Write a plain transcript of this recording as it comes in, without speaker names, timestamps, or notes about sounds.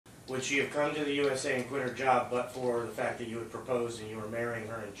would she have come to the USA and quit her job but for the fact that you had proposed and you were marrying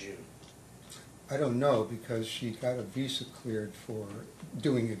her in June? I don't know, because she got a visa cleared for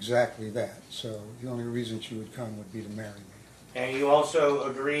doing exactly that. So the only reason she would come would be to marry me. And you also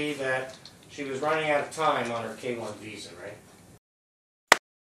agree that she was running out of time on her K-1 visa, right?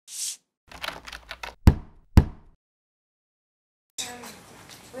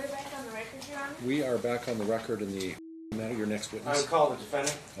 We're back on the record, Your Honor? We are back on the record in the matter. Your next I witness. would call the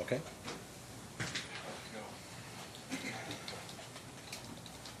defendant. Okay.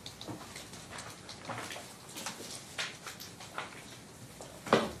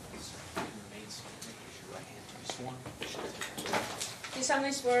 You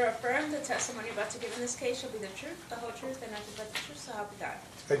solemnly swear or affirm the testimony you're about to give in this case shall be the truth, the whole truth, and nothing but the truth, so help you God.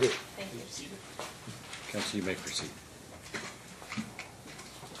 I do. Thank you. Counsel, you may proceed.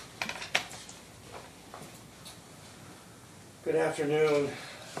 Good afternoon,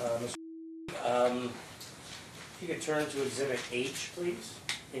 Mr. If you could turn to Exhibit H, please,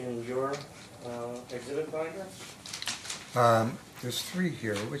 in your exhibit binder. There's 3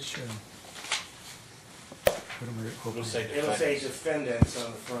 here. Which? What am I opening? It'll say defendants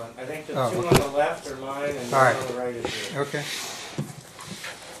on the front. I think the 2 okay. on the left are mine and the one on the right is yours. Okay.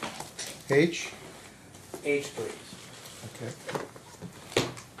 H? H, please. Okay.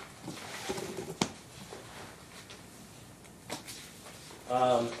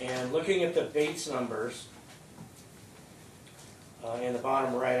 And looking at the Bates numbers, in the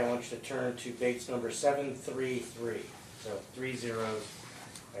bottom right, I want you to turn to Bates number 733. So 3 zeros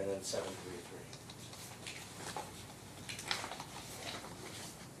and then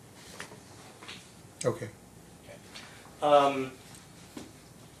 733. Okay.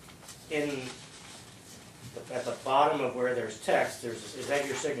 At the bottom of where there's text, is that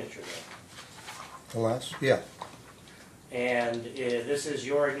your signature there? The last? Yeah. And this is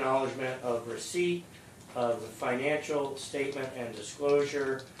your acknowledgement of receipt of the financial statement and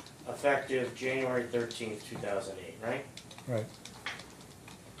disclosure effective January 13th, 2008, right? Right.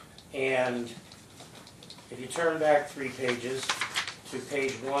 And if you turn back 3 pages to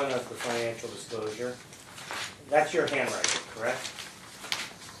page 1 of the financial disclosure, that's your handwriting, correct?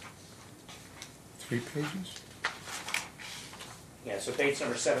 3 pages? Yeah, so page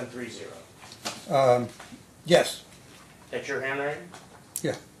number 730. Yes. That's your handwriting?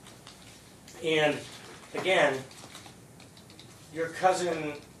 Yeah. And again, your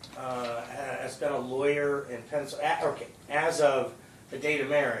cousin has been a lawyer in Pennsylvania. Okay, as of the date of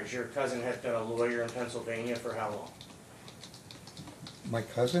marriage, your cousin has been a lawyer in Pennsylvania for how long? My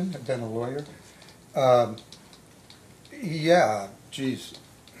cousin had been a lawyer? Yeah, geez.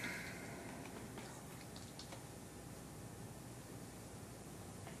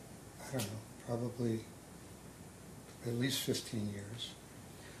 I don't know, probably at least 15 years.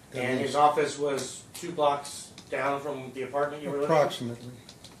 And his office was 2 blocks down from the apartment you were living in? Approximately.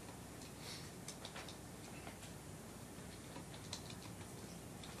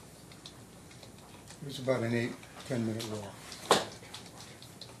 It was about an 8-10 minute walk.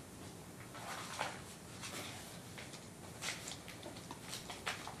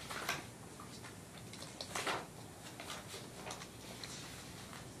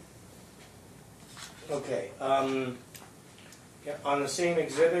 Okay. Yeah, on the same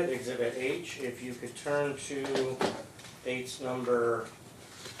exhibit, Exhibit H, if you could turn to Bates number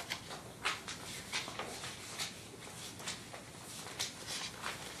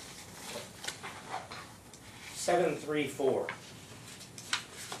 734.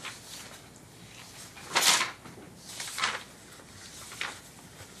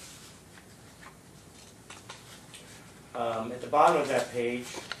 At the bottom of that page,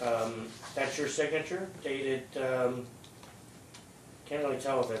 that's your signature, dated, can't really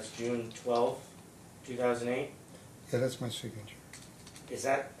tell if that's June 12th, 2008. Yeah, that's my signature. Is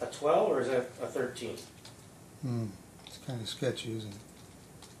that a 12 or is that a 13? It's kind of sketchy, isn't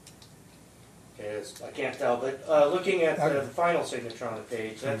it? I can't tell, but looking at the final signature on the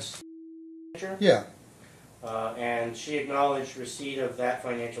page, that's signature? Yeah. And she acknowledged receipt of that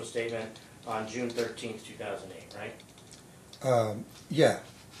financial statement on June 13th, 2008, right? Yeah.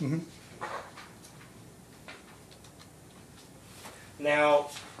 Mm-hmm. Now,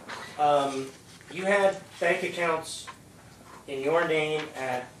 you had bank accounts in your name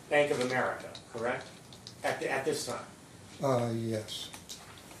at Bank of America, correct? At this time? Yes.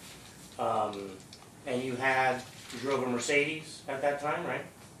 And you drove a Mercedes at that time, right?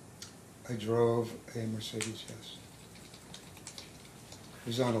 I drove a Mercedes, yes. It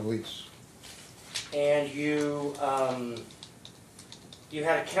was on a lease. And you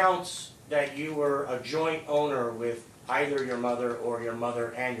had accounts that you were a joint owner with either your mother or your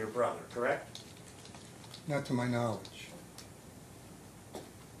mother and your brother, correct? Not to my knowledge.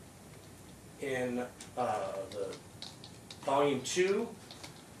 In the volume 2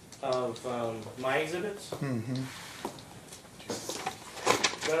 of my exhibits, Mm-hmm.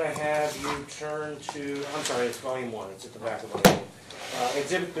 gonna have you turn to, I'm sorry, it's volume 1, it's at the back of volume 1.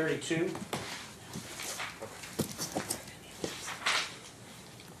 Exhibit 32.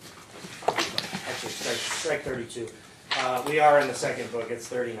 Actually, strike 32. We are in the second book, it's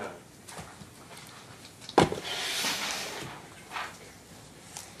 39.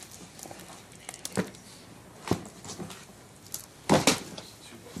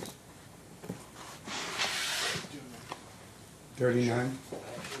 $39. I'm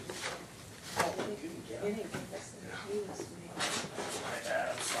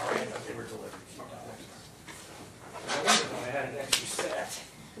sorry, I thought they were delivered. I wondered when I had an extra set.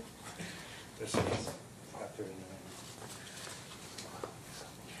 This is got 39.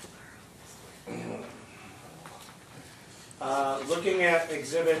 Looking at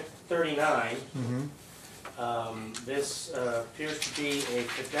exhibit 39, Mm-hmm. this appears to be a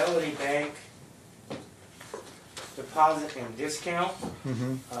Fidelity Bank deposit and discount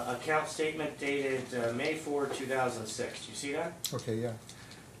Mm-hmm. account statement dated May 4, 2006. Do you see that? Okay, yeah.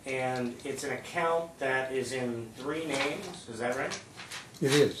 And it's an account that is in 3 names, is that right?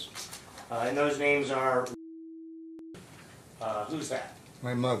 It is. And those names are, who's that?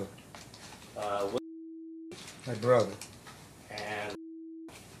 My mother, Will my brother. and,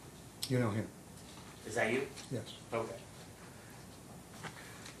 You know him. is that you? Yes. Okay.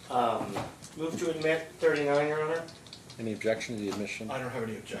 Move to admit 39, Your Honor. Any objection to the admission? I don't have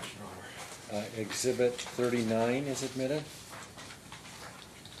any objection, Your Honor. Exhibit 39 is admitted.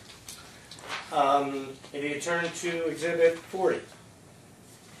 If you turn to exhibit 40.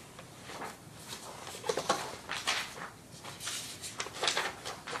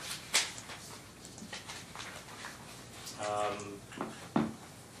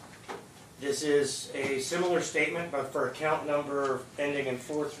 This is a similar statement, but for account number ending in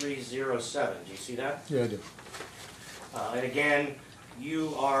 4307. Do you see that? Yeah, I do. And again,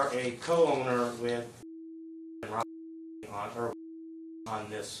 you are a co-owner with on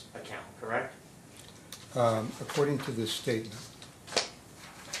this account, correct? According to this statement.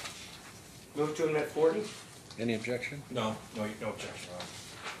 Move to admit 40. Any objection? No objection,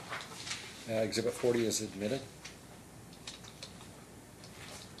 Your Honor. Exhibit 40 is admitted.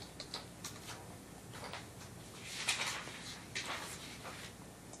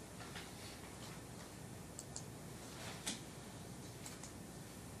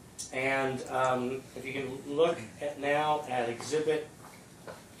 And if you can look now at exhibit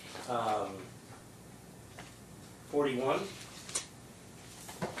 41.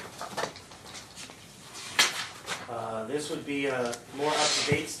 This would be a more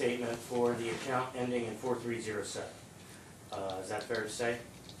up-to-date statement for the account ending in 4307. Is that fair to say?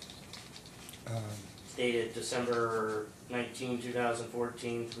 Dated December 19,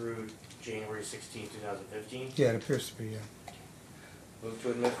 2014 through January 16, 2015. Yeah, it appears to be, yeah. Move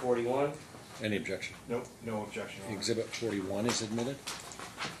to admit 41. Any objection? No objection, Your Honor. Exhibit 41 is admitted.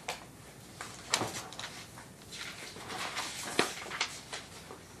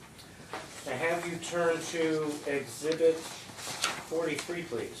 I have you turn to exhibit 43,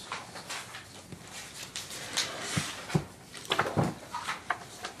 please.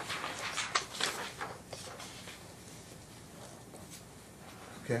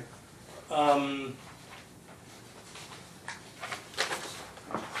 Okay.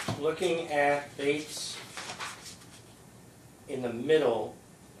 Looking at baits in the middle,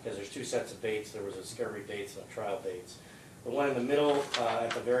 because there's 2 sets of baits, there was a discovery baits and a trial baits. The one in the middle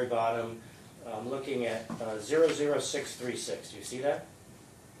at the very bottom, I'm looking at 00636. Do you see that?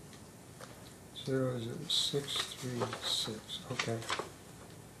 00636. Okay.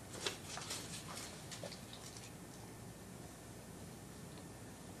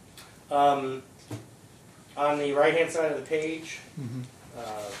 On the right-hand side of the page, Mm-hmm.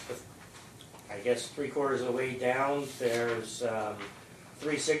 I guess 3/4 of the way down, there's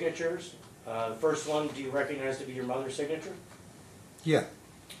 3 signatures. The first one, do you recognize to be your mother's signature? Yeah.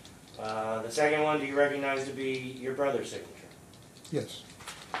 The second one, do you recognize to be your brother's signature? Yes.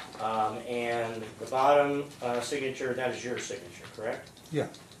 And the bottom signature, that is your signature, correct? Yeah.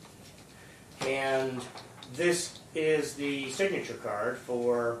 And this is the signature card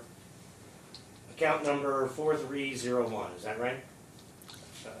for account number 4301. Is that right?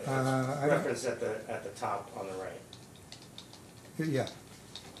 It's I don't- referenced at the top on the right. Yeah.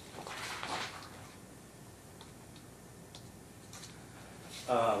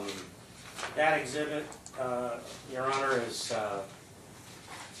 That exhibit Your Honor, is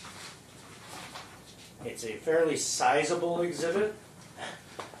it's a fairly sizable exhibit.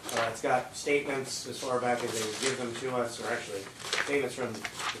 It's got statements as far back as they would give them to us, or actually statements from the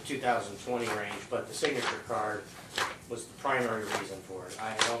 2020 range, but the signature card was the primary reason for it.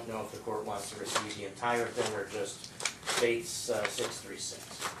 I don't know if the court wants to receive the entire thing or just Bates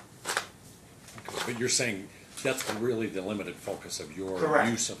 636. Okay, but you're saying that's really the limited focus of your Correct.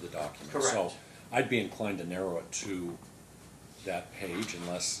 use of the document. Correct. So I'd be inclined to narrow it to that page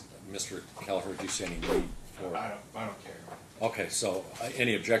unless, Mr. Kelleher, do you see any need for? I don't care. Okay, so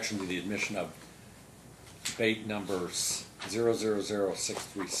any objection to the admission of Bate numbers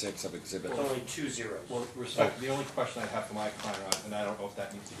 000636 of exhibit? Only 2 zeros. Well, the only question I have for my client, and I don't know if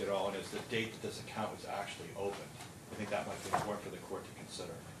that needs to get all in, is the date that this account was actually opened. I think that might be important for the court to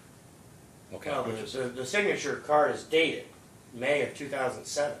consider. Okay. Well, the signature card is dated May of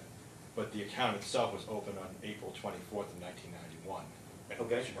 2007. But the account itself was opened on April 24th of 1991.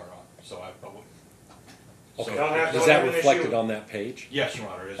 Okay. So I would. Okay. Don't have- Is don't that have an reflected issue. on that page? Yes, Your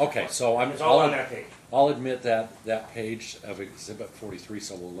Honor, it is. Okay, so It's all on that page. I'll admit that page of exhibit 43,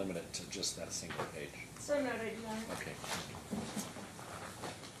 so we'll limit it to just that single page. So noted, Your Honor. Okay.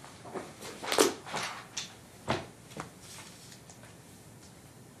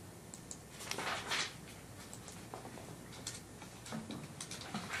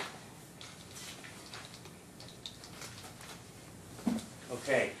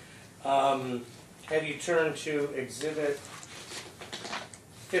 Okay. Have you turned to exhibit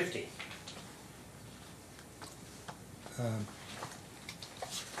 50?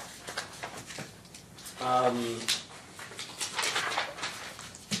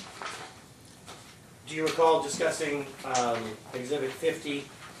 Do you recall discussing exhibit 50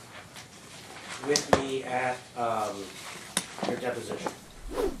 with me at your deposition?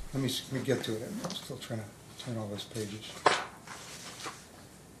 Let me get to it. I'm still trying to turn all those pages.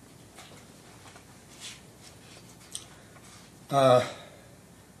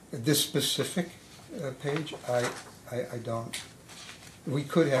 This specific page, I don't. We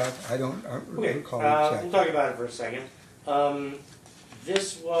could have. I don't Okay, recall we'll exactly. talk about it for a second.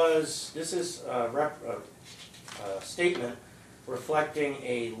 This is a statement reflecting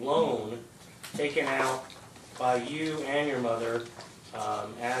a loan taken out by you and your mother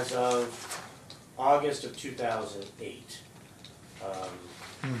as of August of 2008.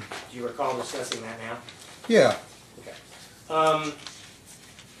 Do you recall discussing that now? Yeah. Okay.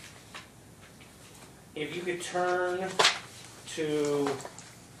 If you could turn to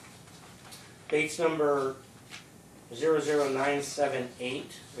Bates number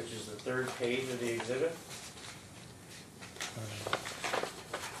 00978, which is the third page of the exhibit.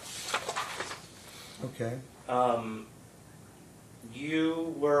 Okay.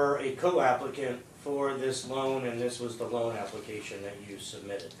 You were a co-applicant for this loan, and this was the loan application that you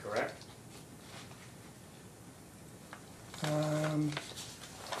submitted, correct?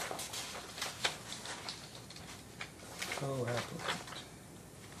 Co-applicant.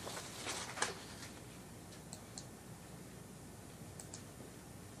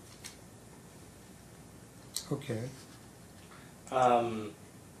 Okay.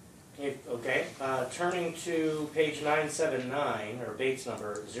 Turning to page 979, or Bates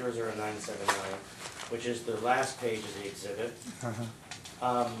number 00979, which is the last page of the exhibit.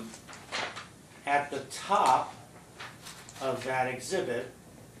 Uh-huh. At the top of that exhibit,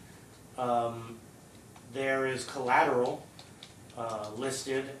 there is collateral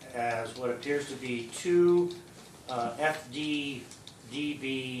listed as what appears to be two FDDB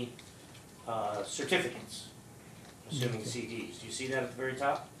certificates, assuming CDs. Do you see that at the very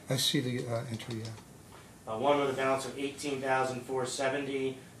top? I see the entry, yeah. One with a balance of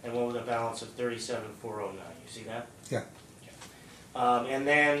 $18,470 and one with a balance of $37,409. You see that? Yeah. And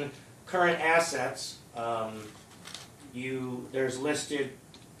then current assets, there's listed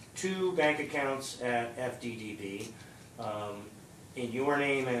two bank accounts at FDDB in your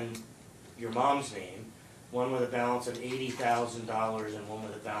name and your mom's name, one with a balance of $80,000 and one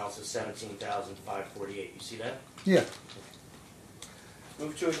with a balance of $17,548. You see that? Yeah.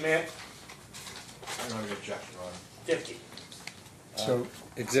 Move to admit I don't have any objection, Your Honor. 50. So,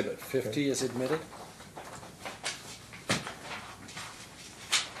 Exhibit 50 is admitted?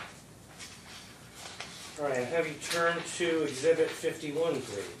 All right, have you turn to Exhibit 51,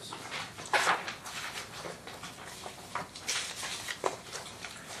 please.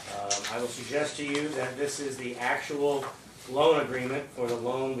 I will suggest to you that this is the actual loan agreement for the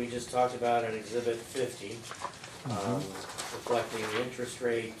loan we just talked about at Exhibit 50, reflecting the interest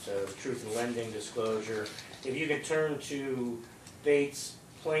rate, the truth in lending disclosure. If you could turn to Bates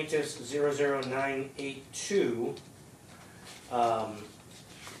plaintiff's 00982.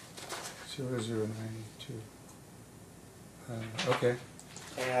 00982. Okay.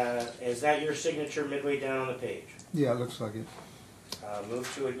 Is that your signature midway down on the page? Yeah, it looks like it.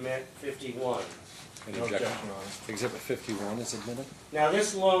 Move to admit 51. Any No objection? objection, Your Honor. Exhibit 51 is admitted. Now,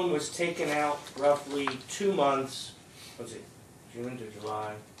 this loan was taken out roughly 2 months, let's see, June to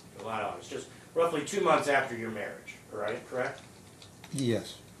July, August, just roughly 2 months after your marriage, right? Correct?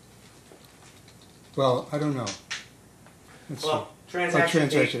 Yes. Well, I don't know. Let's Well, see. transaction date,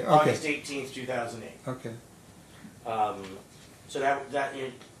 transaction, okay. August 18th, 2008. Okay. So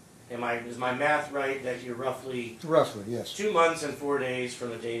is my math right, that you're roughly Roughly, yes. 2 months and 4 days from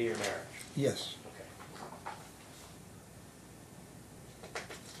the date of your marriage? Yes.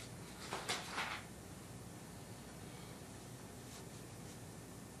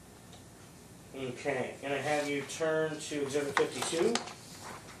 Okay. Okay, can I have you turn to Exhibit 52?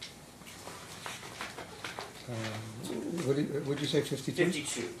 Would you say 52?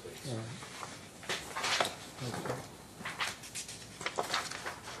 52, please. Okay.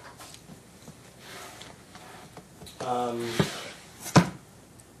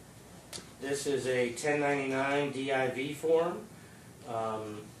 This is a 1099 DIV form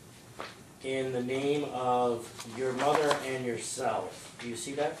in the name of your mother and yourself. Do you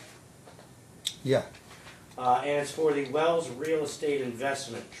see that? Yeah. And it's for the Wells Real Estate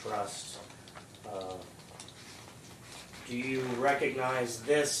Investment Trust. Do you recognize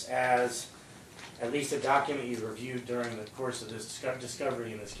this as at least a document you reviewed during the course of this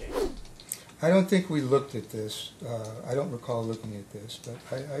discovery in this case? I don't think we looked at this. I don't recall looking at this, but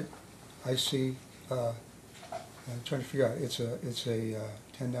I see. I'm trying to figure out. It's a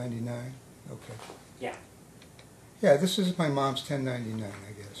 1099. Okay. Yeah. Yeah, this is my mom's 1099,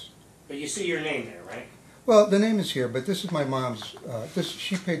 I guess. But you see your name there, right? Well, the name is here, but this is my mom's.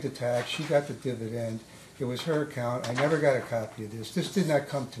 She paid the tax. She got the dividend. It was her account. I never got a copy of this. This did not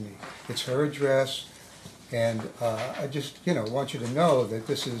come to me. It's her address, and I just want you to know that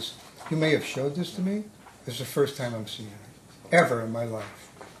this is. You may have showed this to me. This is the first time I'm seeing it ever in my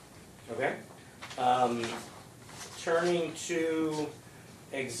life. Okay. Turning to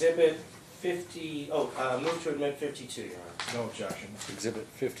Exhibit 50. Move to admit 52, Your Honor. No objection. Exhibit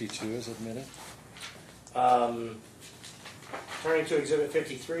 52 is admitted. Turning to Exhibit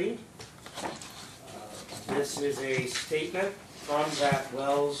 53. This is a statement from that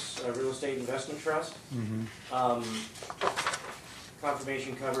Wells Real Estate Investment Trust. Mm-hmm.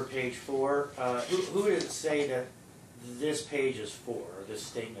 Confirmation cover, page 4. Who did it say that this page is for, or this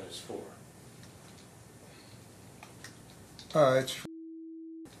statement is for? It's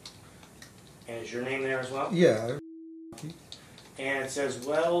And is your name there as well? yeah. And it says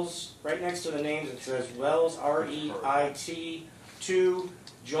Wells, right next to the names, it says Wells, REIT, 2,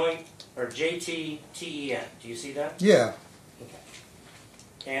 joint, or JTTEN. Do you see that? Yeah. Okay.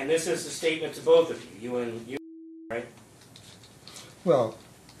 And this is the statement to both of you, you, right? Well,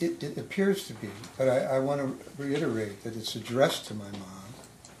 it appears to be, but I want to reiterate that it's addressed to my mom,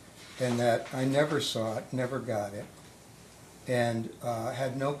 and that I never saw it, never got it, and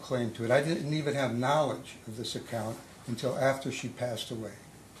had no claim to it. I didn't even have knowledge of this account until after she passed away.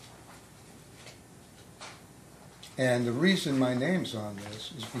 And the reason my name's on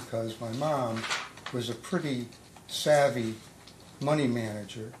this is because my mom was a pretty savvy money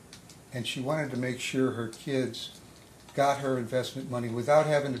manager, and she wanted to make sure her kids got her investment money without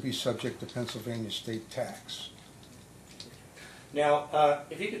having to be subject to Pennsylvania state tax. Now,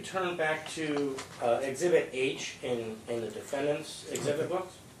 if you could turn back to Exhibit H in the defendant's exhibit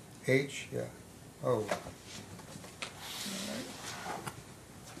books. H, yeah. Oh.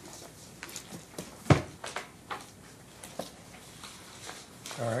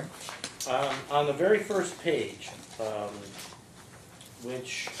 All right. On the very first page,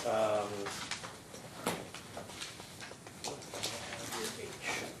 which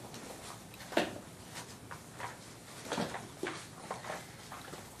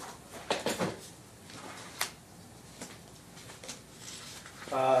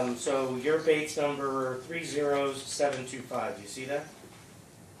so your Bates number 30725. Do you see that?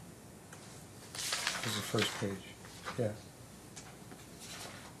 This is the first page. Yeah.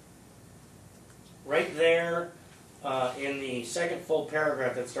 Right there, in the second full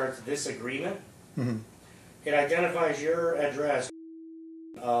paragraph that starts this agreement, Mm-hmm. it identifies your address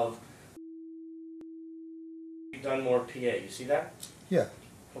of Dunmore, PA. You see that? Yeah.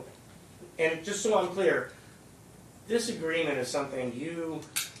 Okay. And just so I'm clear, this agreement is something you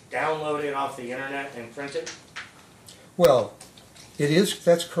downloaded off the internet and printed? Well, it is.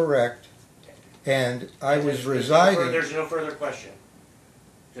 That's correct. And I was residing. There's no further question.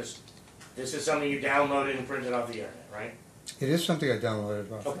 Just, this is something you downloaded and printed off the internet, right? It is something I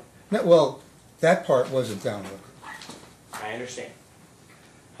downloaded off. Okay. No, well, that part wasn't downloaded. I understand.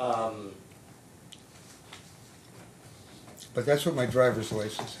 But that's what my driver's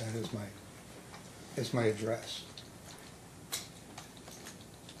license had as my address.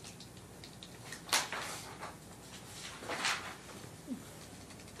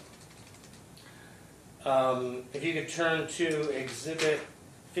 If you could turn to Exhibit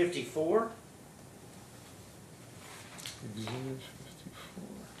 54. Exhibit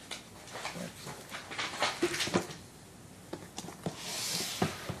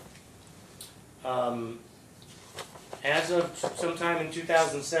 54. As of sometime in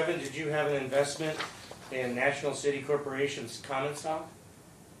 2007, did you have an investment in National City Corporation's common stock?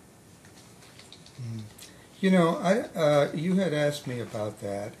 You know, you had asked me about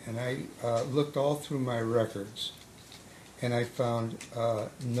that, and I looked all through my records, and I found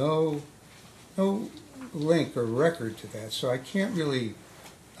no link or record to that. So I can't really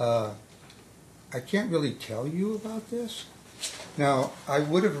tell you about this. Now, I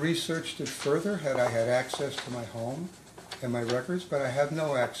would have researched it further had I had access to my home and my records, but I have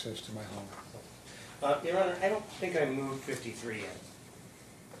no access to my home. Your Honor, I don't think I moved 53 in.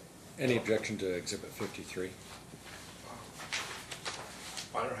 Any objection to Exhibit 53?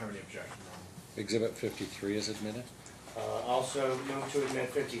 I don't have any objection, Your Honor. Exhibit 53 is admitted. Also move to admit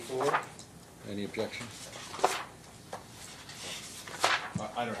 54. Any objection?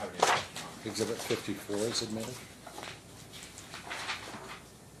 I don't have any objection, Your Honor. Exhibit 54 is admitted.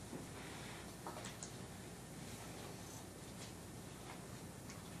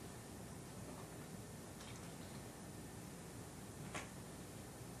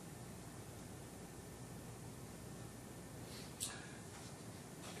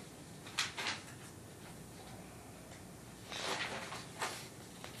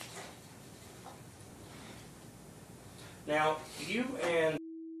 Now, you and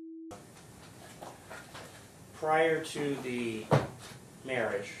prior to the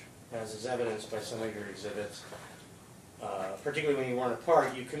marriage, as is evidenced by some of your exhibits, particularly when you weren't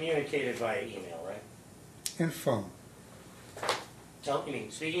apart, you communicated via email, right? And phone. You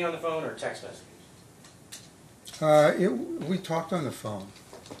mean speaking on the phone or text messages? We talked on the phone.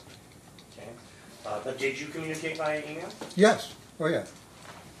 Okay. But did you communicate via email? Yes. Oh, yeah.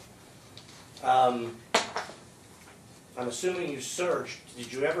 I'm assuming you searched.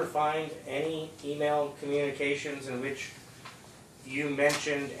 Did you ever find any email communications in which you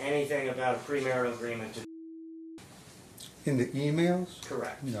mentioned anything about a premarital agreement? In the emails?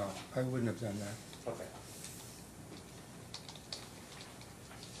 Correct. No, I wouldn't have done that. Okay.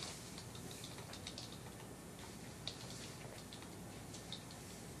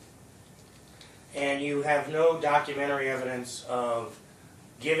 And you have no documentary evidence of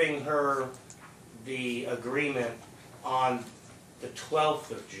giving her the agreement on the 12th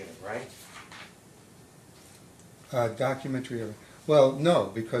of June, right? Documentary evidence. Well,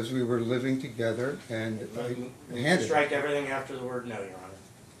 no, because we were living together and You I can handed strike it. everything after the word no, Your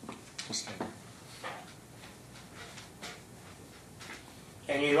Honor.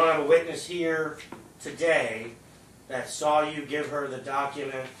 And you don't have a witness here today that saw you give her the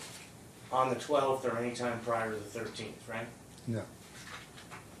document on the 12th or any time prior to the 13th, right? No.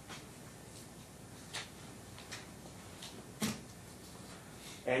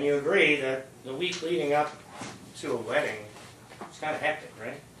 And you agree that the week leading up to a wedding is kind of hectic,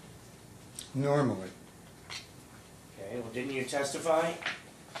 right? Normally. Okay, well, didn't you testify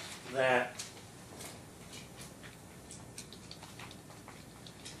that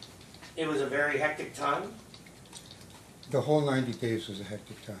it was a very hectic time? The whole 90 days was a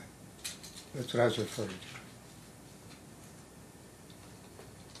hectic time. That's what I was referring to.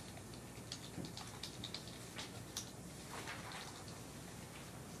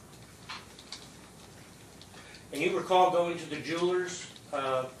 And you recall going to the jeweler's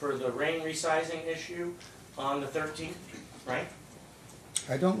for the ring resizing issue on the 13th, right?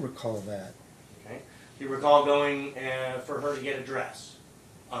 I don't recall that. Okay. You recall going for her to get a dress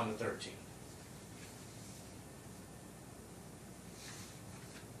on the 13th.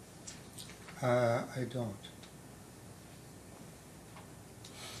 I don't.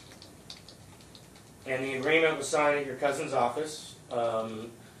 And the agreement was signed at your cousin's office. Do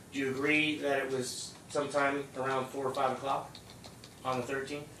you agree that it was sometime around 4 or 5 o'clock on the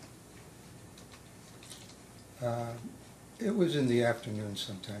 13th? It was in the afternoon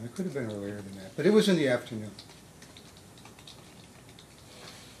sometime. It could have been earlier than that, but it was in the afternoon.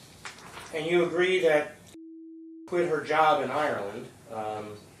 And you agree that quit her job in Ireland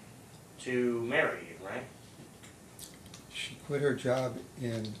to marry you, right? She quit her job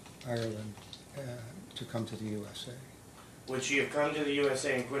in Ireland to come to the USA. Would she have come to the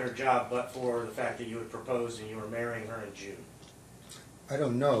USA and quit her job but for the fact that you had proposed and you were marrying her in June? I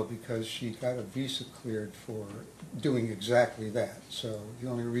don't know, because she got a visa cleared for doing exactly that. So the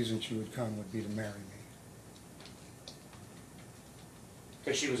only reason she would come would be to marry me.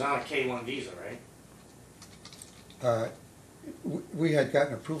 Because she was on a K-1 visa, right? We had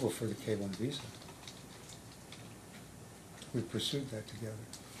gotten approval for the K-1 visa. We pursued that together.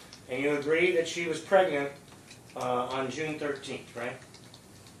 And you agree that she was pregnant on June 13th,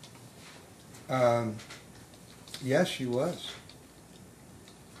 right? Yes, she was.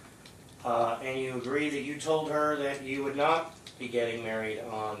 And you agree that you told her that you would not be getting married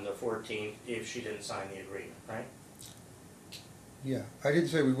on the 14th if she didn't sign the agreement, right? Yeah, I didn't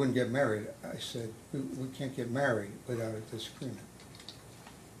say we wouldn't get married. I said we can't get married without a disagreement.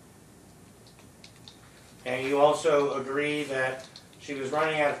 And you also agree that she was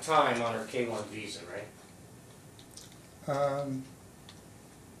running out of time on her K-1 visa, right?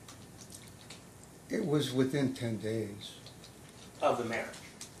 It was within 10 days. Of the marriage.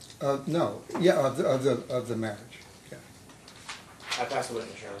 No, yeah, of the marriage. Yeah. I pass the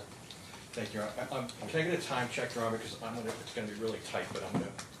witness, Chairman. Thank you, Your Honor. Can I get a time check, Your Honor, because it's gonna be really tight, but I'm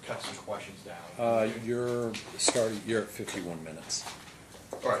gonna cut some questions down. You're at 51 minutes.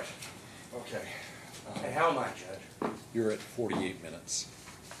 All right, okay. And how am I, Judge? You're at 48 minutes.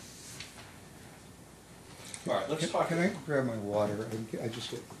 All right, let's talk. Can I grab my water? I just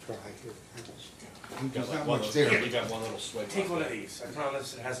get dry here. You've got There's like not one much little- there. You got one little swig. Take one of these. I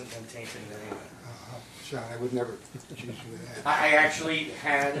promise it hasn't been tainted in any way. John, I would never choose you that. I actually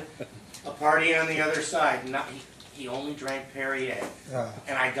had a party on the other side. He only drank Perrier.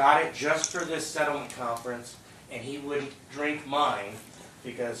 And I got it just for this settlement conference, and he wouldn't drink mine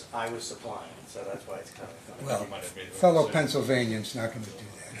because I was supplying. So that's why it's kind of funny. Well, You might have made the fellow decision. Pennsylvanian's not going to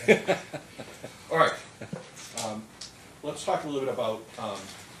do that. All right, let's talk a little bit about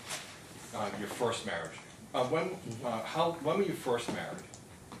your first marriage. When were you first married?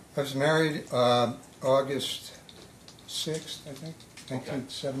 I was married August 6th, I think,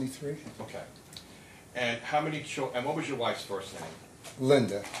 1973. Okay. And how many children, and what was your wife's first name?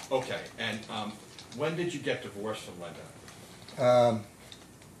 Linda. Okay, and when did you get divorced from Linda?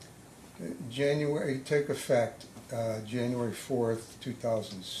 January, take effect January 4th,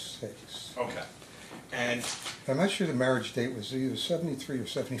 2006. Okay. And I'm not sure the marriage date was either 73 or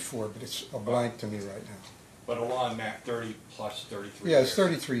 74, but it's a blank to me right now. but along that 30 plus 33 Yeah, years. it's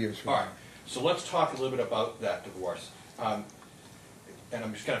 33 years from All now. right, so let's talk a little bit about that divorce. And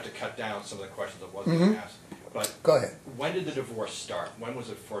I'm just gonna have to cut down some of the questions I wasn't gonna ask. But Go ahead. when did the divorce start? When was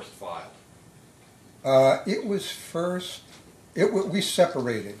it first filed? It was first, we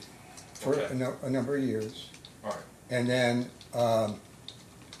separated for Okay. a number of years. All right, And then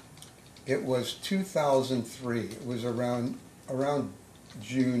it was 2003. It was around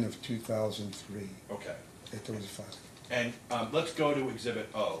June of 2003 okay. that there was a filing. And let's go to Exhibit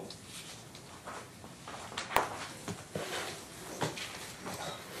O.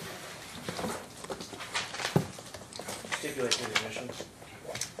 Stipulate to the admission.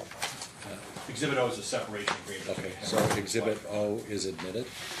 Exhibit O is a separation agreement. Okay, so Exhibit O is admitted.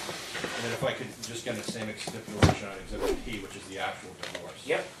 And then if I could just get the same stipulation on Exhibit P, which is the actual divorce.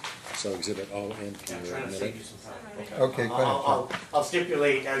 Yep. So Exhibit O and P Yeah, I'm are trying to save you admitted. some time. Okay. Okay, go ahead. I'll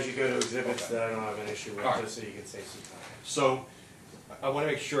stipulate as you go to exhibits Okay. that I don't have an issue with, All right. just so you can save some time. So, I want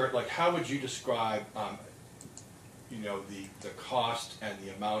to make sure, like, how would you describe, the cost and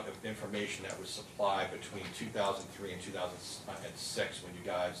the amount of information that was supplied between 2003 and 2006 when you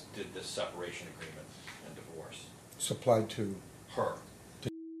guys did this separation agreement and divorce? Supplied to. Her.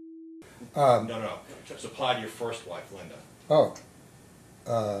 Um, No. Supplied to your first wife, Linda. Oh.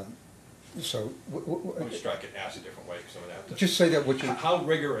 So, Let me strike it, ask a different way, because I'm going to have to. just say that what you. How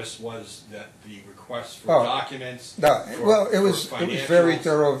rigorous was that the request for Oh, documents? No, for- well, it for was very financials?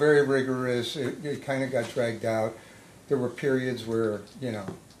 thorough, very rigorous. It kind of got dragged out. There were periods where,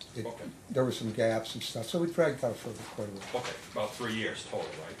 Okay. there were some gaps and stuff, so we dragged out for quite a while. Okay, about 3 years total,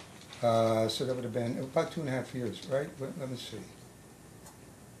 right? So that would have been about 2.5 years, right? Let me see.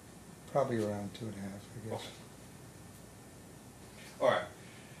 Probably around 2.5, I guess. Okay. All right,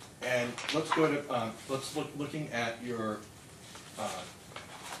 and let's go to, looking at your,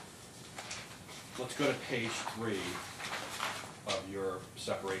 let's go to page 3 of your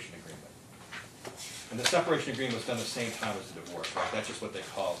separation agreement. And the separation agreement was done the same time as the divorce, right? That's just what they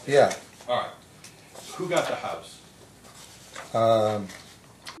called it. Yeah. All right. Who got the house?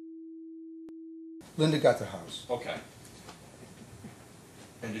 Linda got the house. Okay.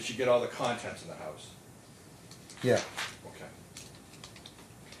 And did she get all the contents in the house? Yeah. Okay.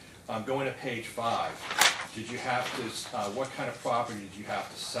 Going to page 5, did you have to, what kind of property did you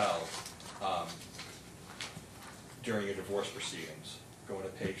have to sell during your divorce proceedings? Going to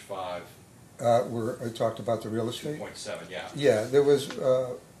page 5, Where I talked about the real estate? 2.7, yeah. Yeah, there was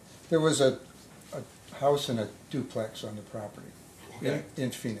a house and a duplex on the property Okay. in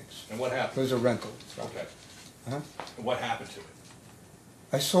Phoenix. And what It happened? was a rental. Okay. Uh-huh. And what happened to it?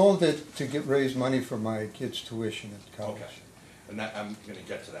 I sold it to raise money for my kids' tuition at college. Okay. And that, I'm gonna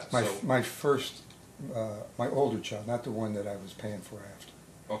get to that. My, So, my first, my older child, not the one that I was paying for after.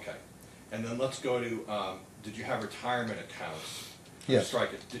 okay. And then let's go to, did you have retirement accounts? Yes. Strike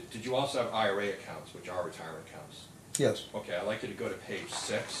it. Did you also have IRA accounts, which are retirement accounts? Yes, Okay, I'd like you to go to page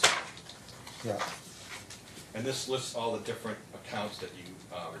 6. yeah, And this lists all the different accounts that you,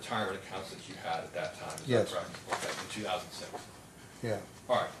 retirement accounts that you had at that time, is that Yes. correct? Okay, in 2006. yeah.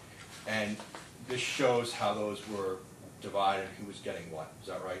 All right, and this shows how those were divided, who was getting what, is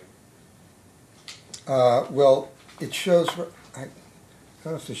that right? Well, it shows, I don't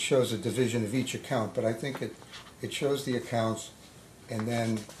know if it shows a division of each account, but I think it shows the accounts, and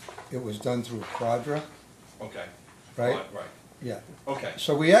then it was done through Quadra, Okay. right? Right, Yeah. okay,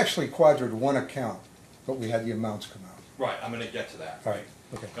 So we actually quadraed one account, but we had the amounts come out. right, I'm gonna get to that. All right,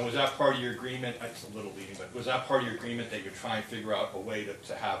 okay. And was that part of your agreement, it's a little leading, but was that part of your agreement that you're trying to figure out a way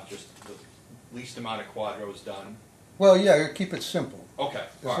to have just the least amount of quadros done? Well, yeah, keep it simple, Okay,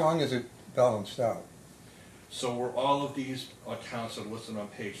 as all right. long as it balanced out. So were all of these accounts that are listed on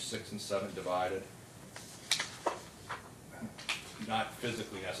page 6 and 7 divided? Not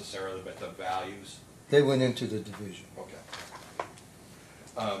physically necessarily, but the values? They went into the division. Okay.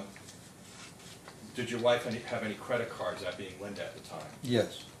 Did your wife have any credit cards, that being Linda at the time?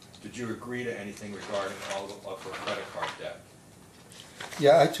 Yes. Did you agree to anything regarding all of her credit card debt?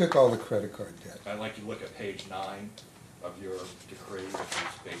 Yeah, I took all the credit card debt. I'd like you to look at page 9 of your decree, which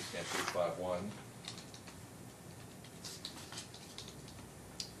is based on 351.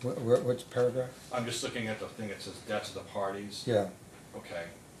 What's the paragraph? I'm just looking at the thing that says debts of the parties. Yeah, Okay.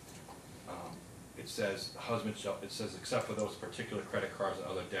 It says, it says, except for those particular credit cards and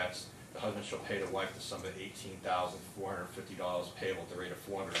other debts, the husband shall pay the wife the sum of $18,450 payable at the rate of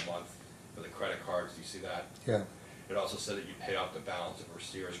 $400 a month for the credit cards. Do you see that? yeah, It also said that you pay off the balance of her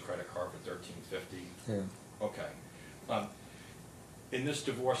Sears credit card for $1350. yeah. Okay. In this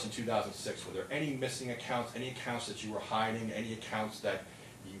divorce in 2006, were there any missing accounts, any accounts that you were hiding, any accounts that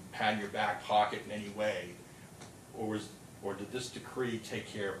you had in your back pocket in any way? Or did this decree take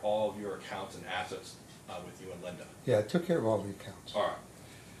care of all of your accounts and assets with you and Linda? Yeah, I took care of all the accounts. All right.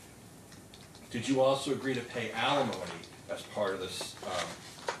 Did you also agree to pay alimony as part of this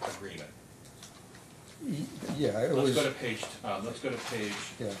agreement? Yeah, it Let's was, go to page,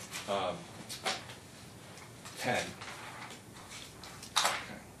 yeah, 10.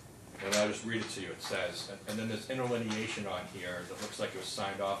 Okay. And I'll just read it to you. It says, and then there's interlineation on here that looks like it was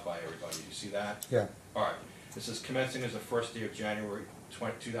signed off by everybody. Do you see that? yeah, All right. It says, commencing as the first day of January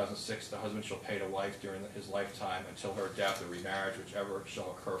 2006, the husband shall pay the wife during his lifetime until her death or remarriage, whichever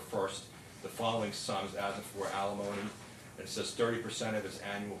shall occur first, the following sums as before alimony. It says 30% of his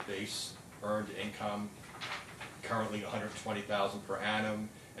annual base earned income, currently $120,000 per annum,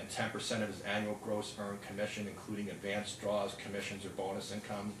 and 10% of his annual gross earned commission, including advance draws, commissions, or bonus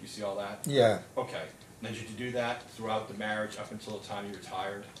income. You see all that? yeah, Okay. And did you do that throughout the marriage up until the time you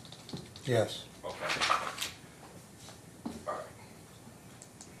retired? yes. Okay. All right.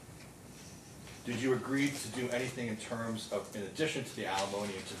 Did you agree to do anything in terms of, in addition to the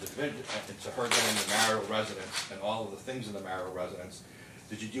alimony and to the division, and to her getting the marital residence and all of the things in the marital residence,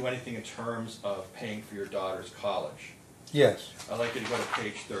 did you do anything in terms of paying for your daughter's college? Yes, I'd like you to go to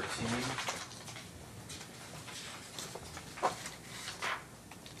page 13.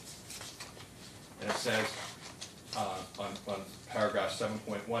 And it says, on paragraph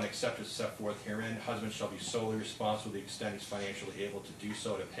 7.1, except as set forth herein, husband shall be solely responsible to the extent he's financially able to do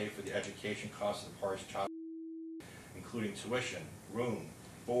so to pay for the education costs of the party's child, including tuition, room,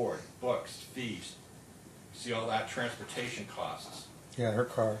 board, books, fees. See all that? Transportation costs. yeah, her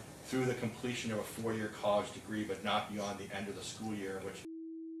car. Through the completion of a 4-year college degree, but not beyond the end of the school year in which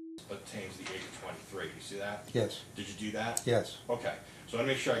attains the age of 23. You see that? Yes, Did you do that? yes, Okay, so I want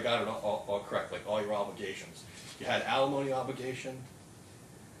to make sure I got it all correct, like all your obligations. You had alimony obligation,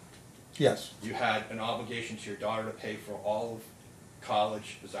 yes, you had an obligation to your daughter to pay for all of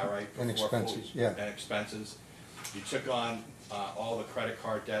college, is that right? And Before full- expenses, yeah. And expenses. You took on all the credit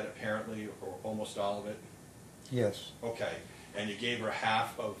card debt apparently, or almost all of it? yes, Okay, and you gave her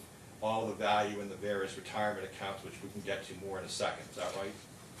half of all the value in the various retirement accounts, which we can get to more in a second, is that right?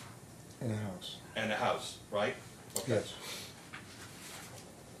 in the house. And the house, right? Okay. Yes,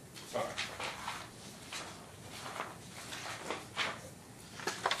 All right.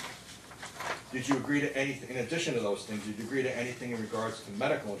 Did you agree to anything, in addition to those things, did you agree to anything in regards to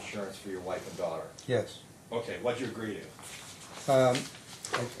medical insurance for your wife and daughter? Yes. Okay, what'd you agree to? I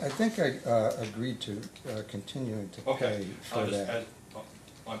think I agreed to continuing to pay Okay, for that.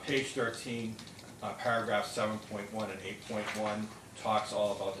 on page 13, paragraph 7.1 and 8.1 talks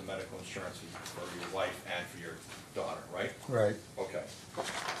all about the medical insurance for your wife and for your daughter, right? Right. Okay.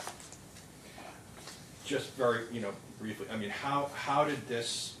 Just very, briefly, I mean, how did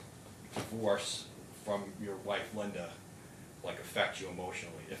this divorce from your wife Linda, affect you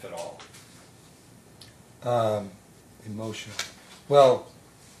emotionally, if at all? Emotional. Well,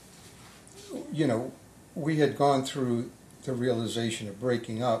 we had gone through the realization of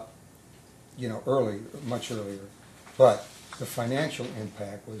breaking up, much earlier, but the financial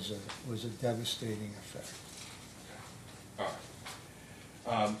impact was a devastating effect. All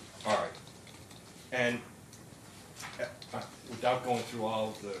right. All right. And without going through all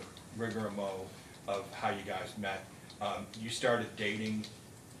of the rigmarole of how you guys met, you started dating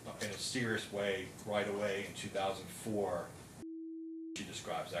in a serious way right away in 2004. She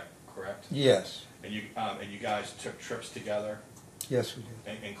describes, is that correct? Yes. And you guys took trips together, Yes, we did.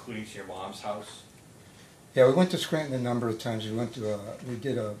 including to your mom's house. Yeah, we went to Scranton a number of times. We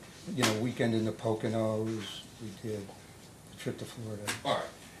did a weekend in the Poconos. We did a trip to Florida. All right.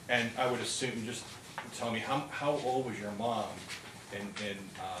 And I would assume, just tell me, how old was your mom when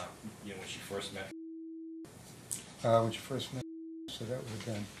she first met? When she first met, so that would have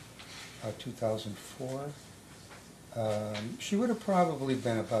been 2004. She would have probably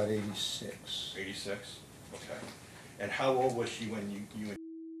been about 86. 86? Okay. And how old was she when you and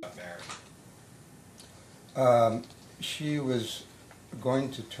got married? She was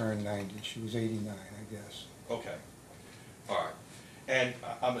going to turn 90. She was 89, I guess. Okay. All right. And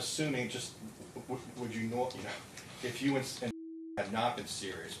I'm assuming, just would you know, if you and had not been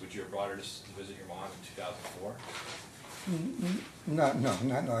serious, would you have brought her to visit your mom in 2004? Not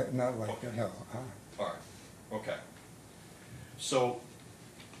like Okay. that. No. All right. Okay. So,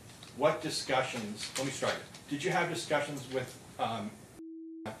 what discussions? Let me start. Did you have discussions with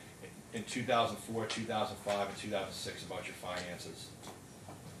in 2004, 2005, and 2006 about your finances?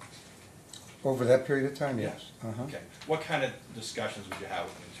 Over that period of time, yes. Uh-huh. Okay. What kind of discussions would you have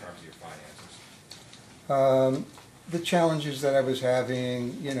with them in terms of your finances? The challenges that I was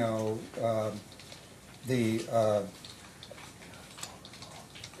having, at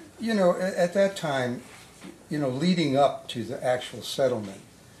that time, leading up to the actual settlement,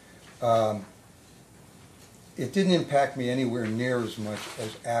 it didn't impact me anywhere near as much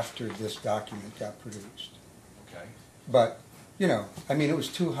as after this document got produced. Okay. But, it was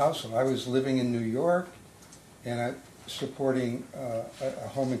two households. I was living in New York and supporting a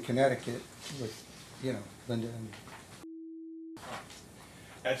home in Connecticut with, Linda and me.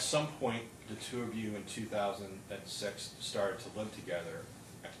 At some point, the two of you in 2006 started to live together,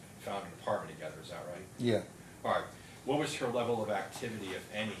 found an apartment together, is that right? Yeah. All right. What was her level of activity, if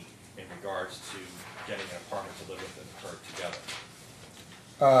any, in regards to getting an apartment to live with her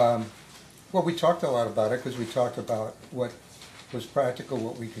together? Well, we talked a lot about it because we talked about what was practical,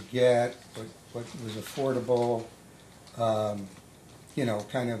 what we could get, what was affordable,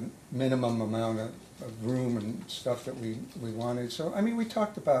 kind of minimum amount of room and stuff that we wanted. So, we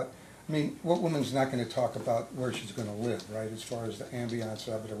talked about, what woman's not going to talk about where she's going to live, right, as far as the ambiance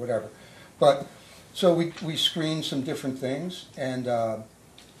of it or whatever. But, so we screened some different things and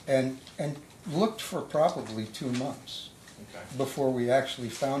looked for probably 2 months Okay. before we actually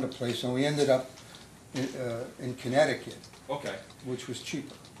found a place, and we ended up in Connecticut, Okay. which was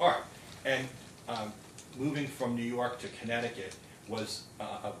cheaper. All right. And moving from New York to Connecticut was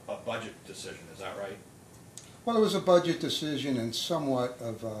a budget decision, is that right? Well, it was a budget decision, and somewhat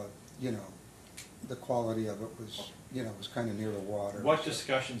of, the quality of it was, was kind of near the water. What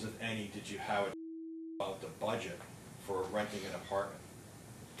discussions, if any, did you have about the budget for renting an apartment?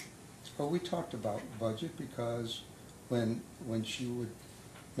 Well, we talked about budget because when she would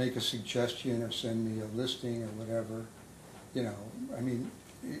make a suggestion or send me a listing or whatever,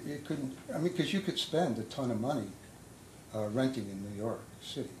 it couldn't, because you could spend a ton of money renting in New York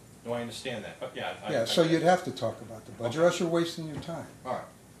City. No, I understand that. But yeah. Yeah, so you'd have to talk about the budget, or else you're wasting your time. All right.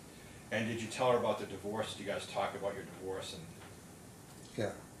 And did you tell her about the divorce? Did you guys talk about your divorce? And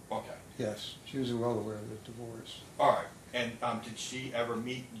Yeah, okay. yes, she was well aware of the divorce. All right. And did she ever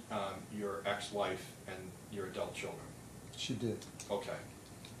meet your ex-wife and your adult children? She did. Okay.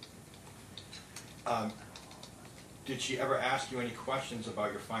 Did she ever ask you any questions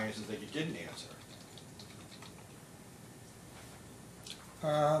about your finances that you didn't answer?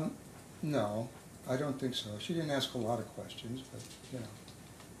 No, I don't think so. She didn't ask a lot of questions, but, you know,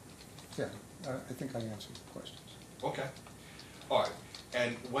 yeah, I think I answered the questions. Okay. All right.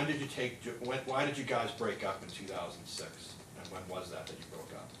 And when did you why did you guys break up in 2006? And when was that you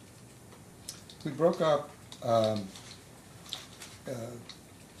broke up? We broke up, I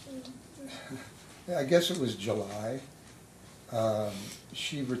guess it was July.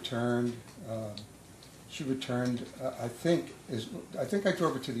 She returned, I think I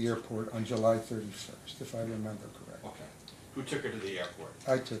drove her to the airport on July 31st, if I remember correctly. Okay. Who took her to the airport?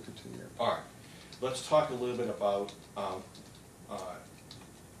 I took her to the airport. All right. Let's talk a little bit about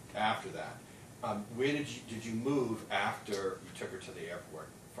after that. Where did you move after you took her to the airport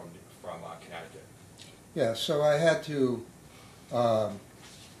from Connecticut? Yeah, so I had to,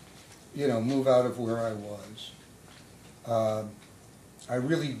 you know, move out of where I was. I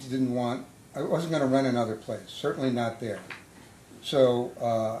really didn't want, I wasn't going to rent another place, certainly not there. So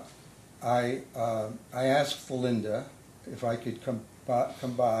I asked Felinda if I could come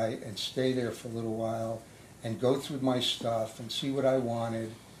by and stay there for a little while and go through my stuff and see what I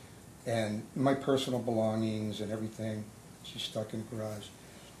wanted and my personal belongings and everything. She's stuck in the garage.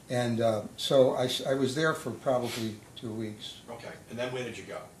 And so I was there for probably 2 weeks. Okay. And then where did you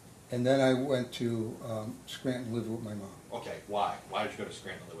go? And then I went to Scranton, live with my mom. Okay. Why? Why did you go to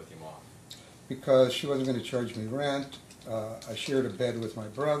Scranton to live with your mom? Because she wasn't going to charge me rent. I shared a bed with my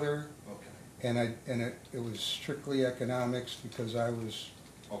brother. Okay. And it was strictly economics because I was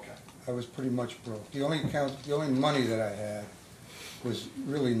pretty much broke. The only money that I had was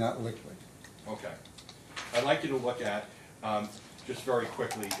really not liquid. Okay. I'd like you to look at, just very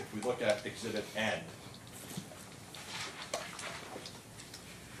quickly, if we look at Exhibit N.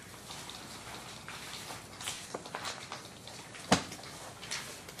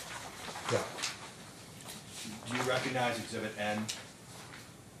 Yeah. Do you recognize Exhibit N?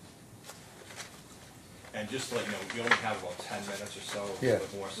 And just to let you know, we only have about 10 minutes or so, a Yeah. little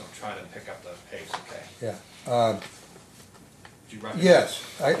bit more, so I'm trying to pick up the pace, okay? Yeah. Do you recognize? Yes,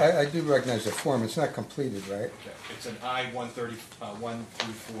 I do recognize the form. It's not completed, right? Okay, it's an I-130, 1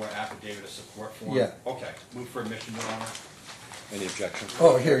 through 4 affidavit of support form? Yeah. Okay, move for admission, Your Honor. Any objection?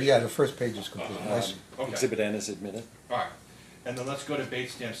 Oh, here, yeah, the first page is complete. I see. Okay. Exhibit N is admitted. All right, and then let's go to Bate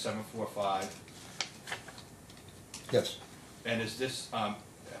Stamp 745. Yes, And is this an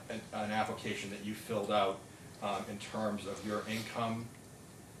application that you filled out in terms of your income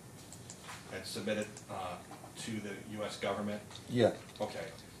and submitted to the U.S. government? yeah, Okay.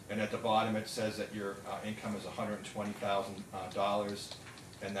 And at the bottom, it says that your income is $120,000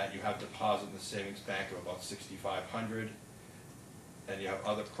 and that you have deposit in the savings bank of about $6,500 and you have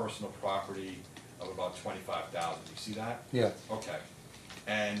other personal property of about $25,000. You see that? yeah. Okay.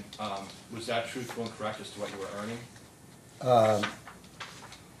 And was that truthful and correct as to what you were earning?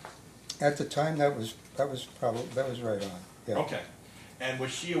 At the time, that was right on. Yeah. Okay. And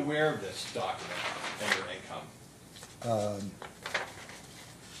was she aware of this document and your income?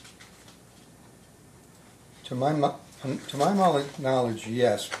 To my knowledge,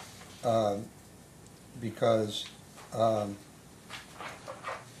 yes, because I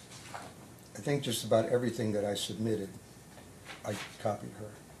think just about everything that I submitted, I copied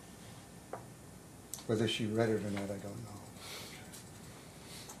her. Whether she read it or not, I don't know.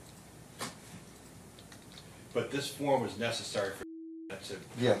 But this form was necessary for to come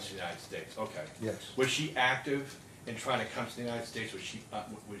Yes. to the United States. Okay. Yes. Was she active in trying to come to the United States? Was she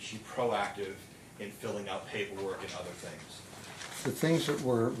proactive in filling out paperwork and other things? The things that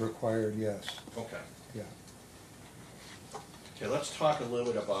were required, yes. Okay. Yeah. Okay, let's talk a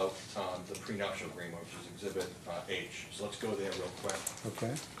little bit about the prenuptial agreement, which is Exhibit H. So let's go there real quick.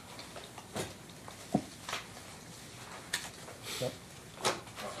 Okay. Yep.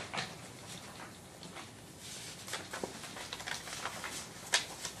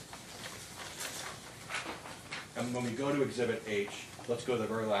 And when we go to Exhibit H, let's go to the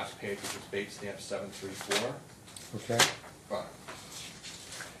very last page, which is Bate Stamp 734. Okay. Right.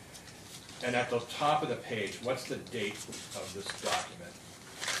 And at the top of the page, what's the date of this document?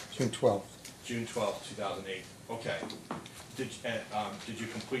 June 12th. June 12th, 2008. Okay. Did you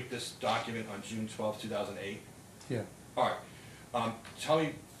complete this document on June 12th, 2008? Yeah. All right. Tell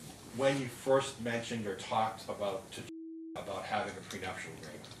me when you first mentioned or talked about having a prenuptial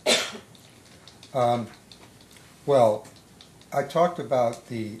agreement. Well, I talked about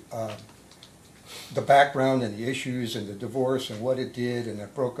the background and the issues and the divorce and what it did and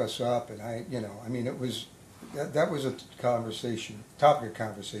it broke us up and it was that was a topic of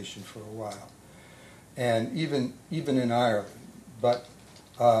conversation for a while, and even in Ireland. But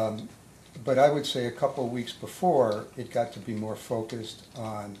but I would say a couple of weeks before, it got to be more focused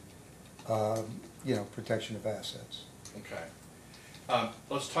on, protection of assets. Okay.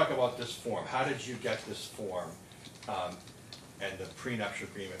 Let's talk about this form. How did you get this form and the prenuptial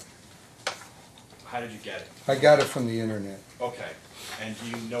agreement? How did you get it? I got it from the internet. Okay. And do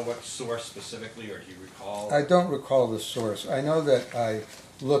you know what source specifically, or do you recall? I don't recall the source. I know that I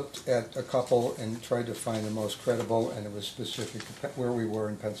looked at a couple and tried to find the most credible, and it was specific to where we were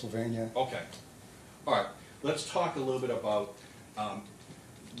in Pennsylvania. Okay. All right. Let's talk a little bit about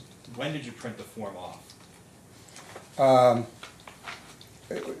when did you print the form off?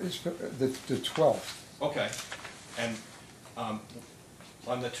 It's the 12th. Okay. And on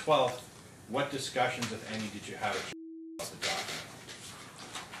the 12th, what discussions, if any, did you have about the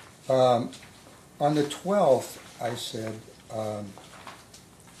document? On the 12th, I said,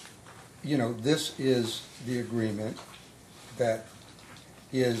 this is the agreement that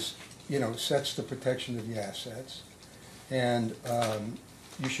is, sets the protection of the assets. And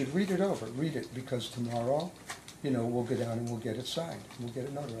you should read it over, read it, because tomorrow, we'll go down and we'll get it signed, we'll get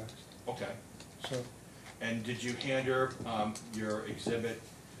it notarized. Okay. So, And did you hand her your exhibit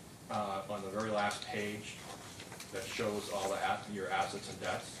on the very last page that shows all your assets and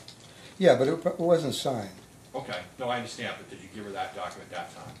debts? yeah, but it wasn't signed. Okay. No, I understand, but did you give her that document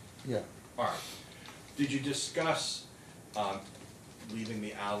that time? Yeah. All right. Did you discuss leaving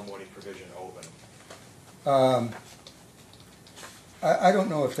the alimony provision open? I don't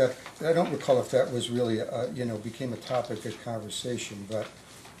know if that, I don't recall if that was really, became a topic of conversation, but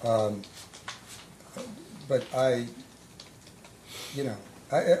I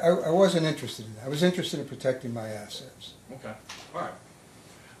wasn't interested in that. I was interested in protecting my assets. Okay. All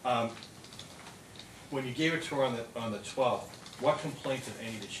right. When you gave it to her on the 12th, what complaints, if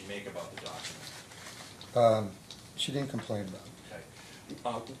any, did she make about the document? She didn't complain about it.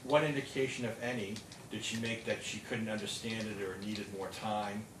 Okay. What indication, if any, did she make that she couldn't understand it or needed more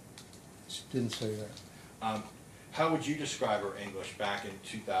time? She didn't say that. How would you describe her English back in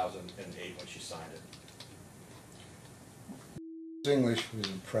 2008 when she signed it? His English was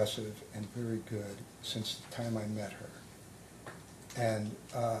impressive and very good since the time I met her. And,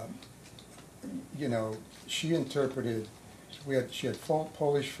 she interpreted, she had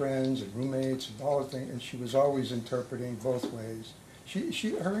Polish friends and roommates and all the things, and she was always interpreting both ways.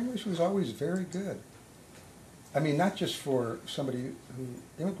 Her English was always very good. I mean, not just for somebody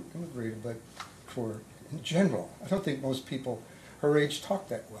who immigrated, but for, in general. I don't think most people her age talk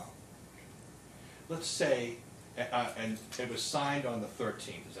that well. Let's say, and it was signed on the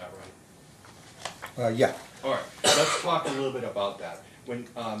 13th, is that right? Yeah. All right, let's talk a little bit about that. When,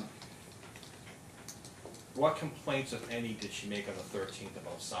 what complaints, if any, did she make on the 13th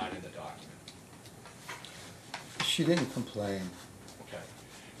about signing the document? She didn't complain. Okay.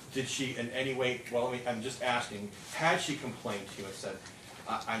 Did she in any way, well, I'm just asking, had she complained to you and said,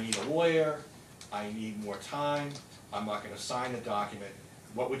 I need a lawyer, I need more time, I'm not going to sign the document,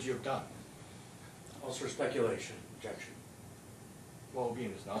 what would you have done? Also speculation, objection. What would be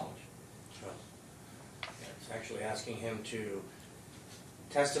in his knowledge? Well, it's actually asking him to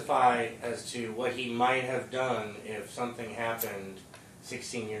testify as to what he might have done if something happened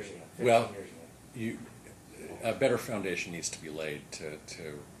 16 years ago, 15 years ago. A better foundation needs to be laid to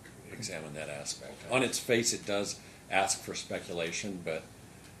examine that aspect. On its face, it does ask for speculation, but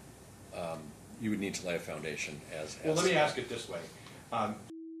you would need to lay a foundation as. Well, let me ask it this way.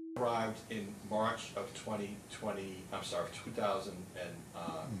 Arrived in March of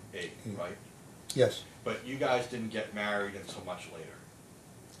 2008, right? Yes. But you guys didn't get married until much later.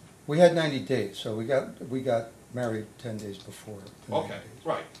 We had 90 days, so we got married 10 days before. the 90 Okay, days.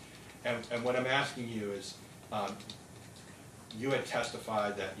 right. And what I'm asking you is, you had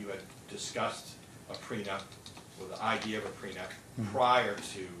testified that you had discussed a prenup, or the idea of a prenup, prior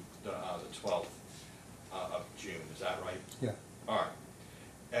to the 12th of June, is that right? Yeah. All right.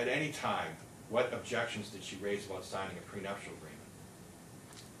 At any time, what objections did she raise about signing a prenuptial agreement?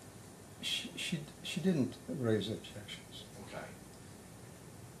 She didn't raise objections. Okay.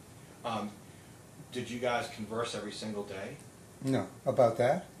 Did you guys converse every single day? No. About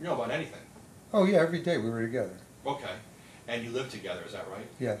that? No, about anything. Oh, yeah, every day we were together. Okay. And you lived together, is that right?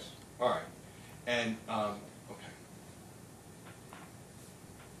 Yes. All right. And, okay.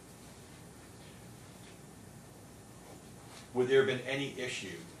 Would there have been any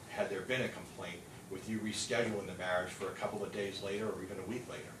issue, had there been a complaint, with you rescheduling the marriage for a couple of days later or even a week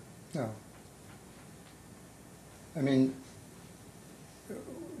later? No. I mean,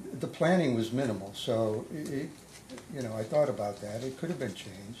 the planning was minimal, so I thought about that. It could have been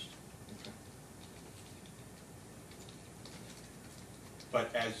changed. Okay.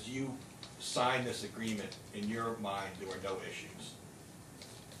 But as you signed this agreement, in your mind, there were no issues?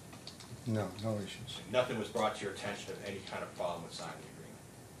 No, no issues. Nothing was brought to your attention of any kind of problem with signing the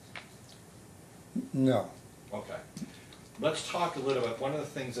agreement? No. Okay. Let's talk a little bit, one of the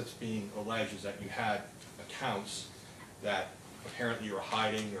things that's being alleged is that you had accounts that apparently you were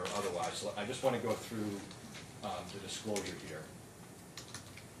hiding or otherwise. So I just want to go through the disclosure here.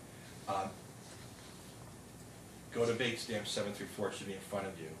 Go to bait stamp 734, it should be in front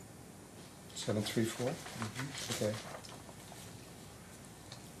of you. 734? Okay.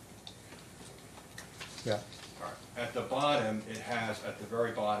 Yeah. All right. At the bottom, it has, at the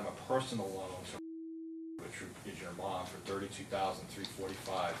very bottom, a personal loan, which is your mom, for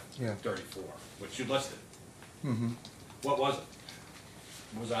 $32,345.34, Yeah. which you listed. Mm-hmm. What was it?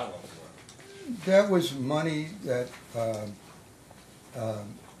 What was that loan for? That was money that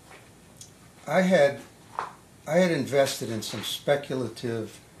I had invested in some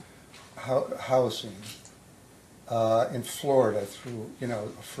speculative housing in Florida through a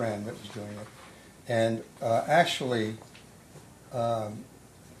friend that was doing it, and actually I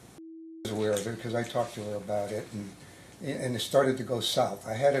was aware of it because I talked to her about it, and it started to go south.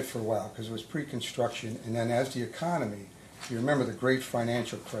 I had it for a while because it was pre-construction, and then as the economy, you remember the great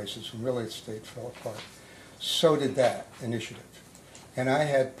financial crisis when real estate fell apart, so did that initiative. And I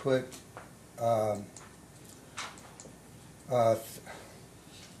had put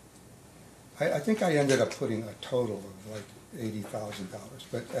I think I ended up putting a total of like $80,000,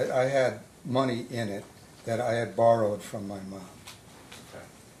 but I had money in it that I had borrowed from my mom. Okay.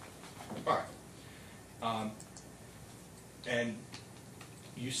 All right. And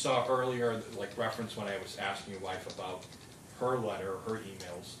you saw earlier, like reference when I was asking your wife about her letter, her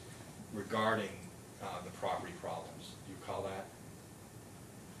emails regarding the property problems. Do you call that?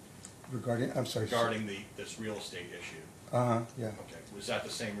 Regarding, I'm sorry. Regarding this real estate issue. Yeah. Okay. Was that the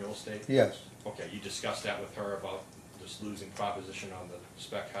same real estate? Yes. Okay. You discussed that with her about just losing proposition on the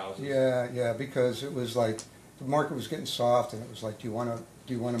spec houses? Yeah, because it was like the market was getting soft, and it was like, do you want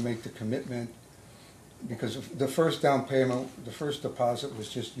to make the commitment? Because the first down payment, the first deposit was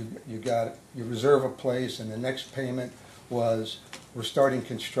just you reserve a place, and the next payment was, we're starting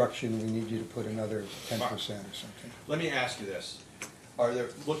construction, we need you to put another 10% or something. Let me ask you this. Are there,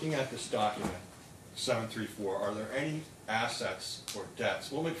 looking at this document, 734, are there any assets or debts?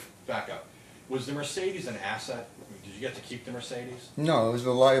 Well, let me back up. Was the Mercedes an asset? I mean, did you get to keep the Mercedes? No, it was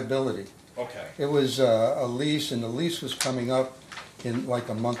a liability. Okay. It was a lease, and the lease was coming up in like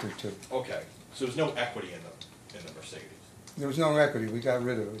a month or two. Okay. So there's no equity in the Mercedes? There was no equity. We got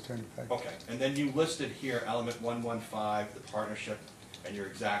rid of it. We turned it back. Okay. And then you listed here element 115, the partnership, and your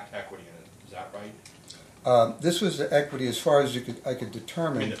exact equity in it. Is that right? This was the equity as far as I could I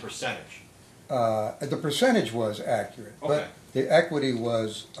determine. mean the percentage. The percentage was accurate, Okay. but the equity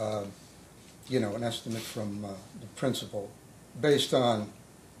was, an estimate from the principal based on.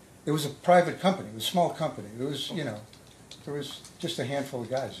 It was a private company. It was a small company. It was, there was just a handful of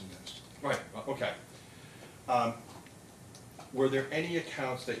guys in this. Right. Okay. Were there any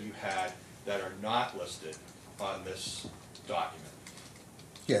accounts that you had that are not listed on this document?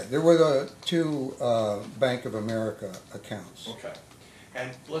 Yeah, there were the two Bank of America accounts. Okay.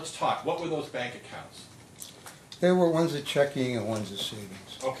 And let's talk. What were those bank accounts? There were ones at checking and ones at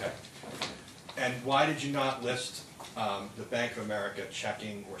savings. Okay. And why did you not list the Bank of America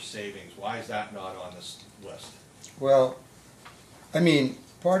checking or savings? Why is that not on this list? Well, I mean,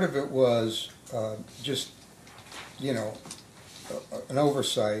 part of it was just, an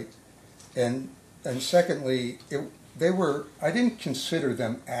oversight, and secondly, I didn't consider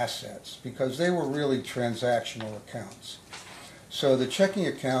them assets because they were really transactional accounts. So the checking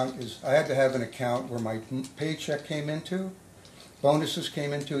account I had to have an account where my paycheck came into, bonuses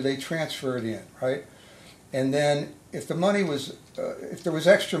came into, they transferred in, right? And then if the money was, if there was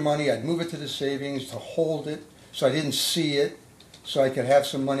extra money, I'd move it to the savings to hold it so I didn't see it, so I could have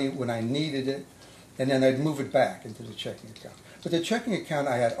some money when I needed it, and then I'd move it back into the checking account. But the checking account,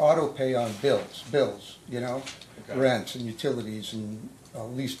 I had auto pay on bills, Okay. rents and utilities and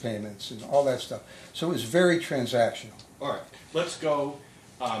lease payments and all that stuff. So it was very transactional. All right. Let's go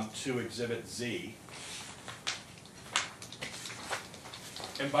to Exhibit Z.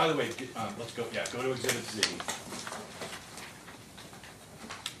 And by the way, let's go to Exhibit Z.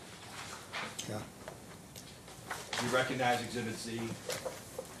 Yeah. You recognize Exhibit Z?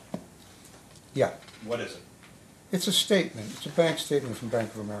 Yeah. What is it? It's a statement. It's a bank statement from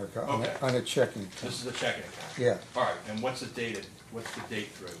Bank of America Okay. on a checking account. This is a checking account. Yeah. All right. And what's the date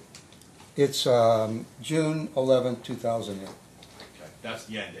through? It's June 11, 2008. Okay. That's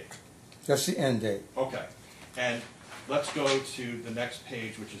the end date. That's the end date. Okay. And let's go to the next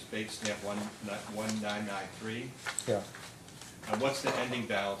page, which is base stamp 1993. Yeah, And what's the ending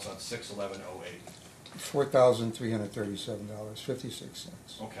balance on 6/11/08?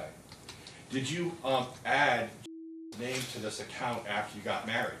 $4,337.56. Okay. Did you add name to this account after you got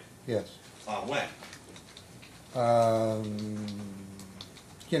married? Yes. When?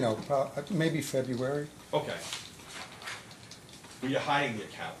 Maybe February. Okay. Were you hiding the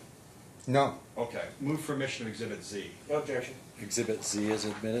account? No. Okay. Move for omission of Exhibit Z. No objection. Exhibit Z is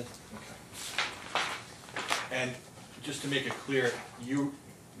admitted? Okay. And just to make it clear, you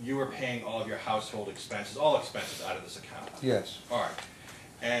were paying all of your household expenses, all expenses out of this account? Yes. All right.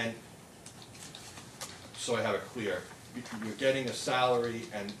 And so I have it clear, you're getting a salary,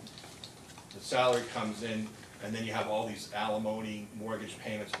 and the salary comes in, and then you have all these alimony, mortgage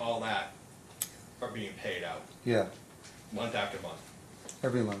payments, all that are being paid out, Yeah. month after month.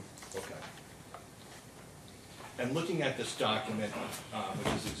 Every month. Okay. And looking at this document,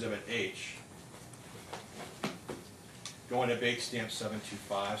 which is Exhibit H, going to base stamp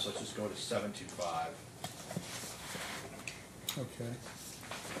 725, so let's just go to 725. Okay.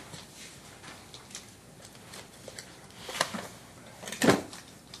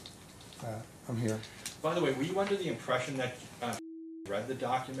 I'm here. By the way, were you under the impression that read the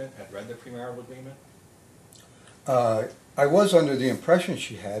document, had read the premarital agreement? I was under the impression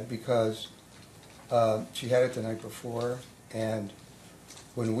she had because she had it the night before, and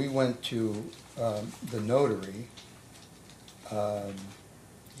when we went to the notary kind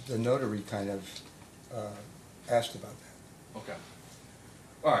of asked about that. Okay.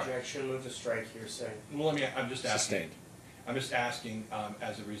 All right. Objection, move to strike hearsay. Well, I'm just asking. Sustained. I'm just asking,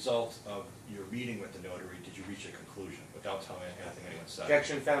 as a result of your meeting with the notary, did you reach a conclusion without telling me anything anyone said?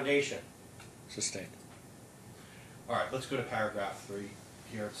 Objection, foundation. Sustained. All right, let's go to paragraph 3.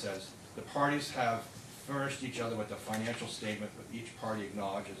 Here it says, the parties have furnished each other with a financial statement with each party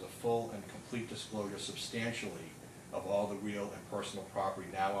acknowledges a full and complete disclosure substantially of all the real and personal property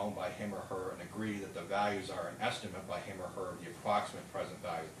now owned by him or her, and agree that the values are an estimate by him or her of the approximate present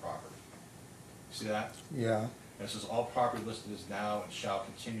value of the property. See that? Yeah. And it says all property listed is now and shall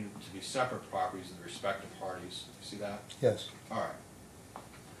continue to be separate properties of the respective parties. You see that? Yes. All right.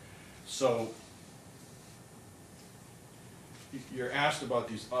 So you're asked about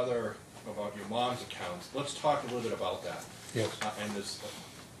these other, about your mom's accounts. Let's talk a little bit about that. Yes. And there's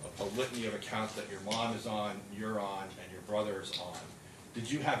a litany of accounts that your mom is on, you're on, and your brother is on. Did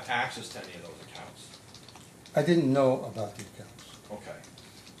you have access to any of those accounts? I didn't know about the accounts. Okay.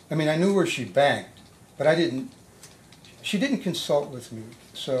 I mean, I knew where she banked, but she didn't consult with me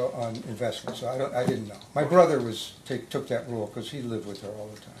on investments, so I didn't know. My brother took that role because he lived with her all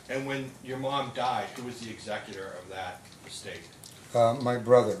the time. And when your mom died, who was the executor of that estate? My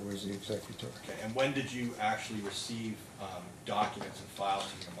brother was the executor. Okay, and when did you actually receive documents and files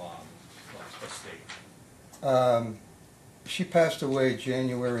from your mom's estate? She passed away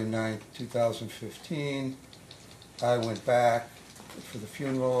January 9th, 2015. I went back for the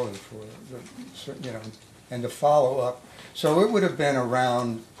funeral and for and the follow-up. So it would have been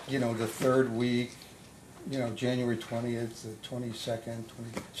around, the third week, January 20th, the 22nd,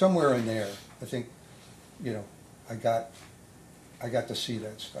 somewhere in there. I think, I got to see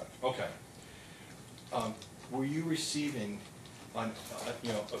that stuff. Okay. Were you receiving on, a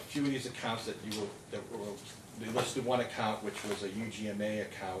few of these accounts they listed one account which was a UGMA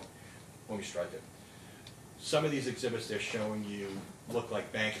account. Let me strike it. Some of these exhibits they're showing you look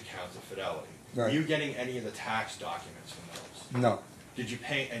like bank accounts of Fidelity. Right. Were you getting any of the tax documents from those? No. Did you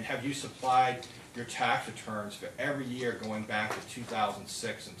pay, and have you supplied your tax returns for every year going back to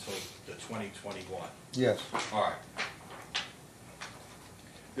 2006 until the 2021? Yes. All right.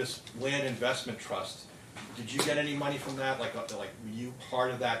 This land investment trust, did you get any money from that? Like were you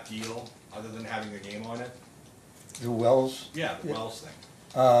part of that deal other than having your name on it? The Wells? Yeah, the Wells thing.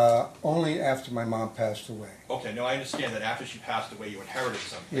 Only after my mom passed away. Okay, no, I understand that after she passed away, you inherited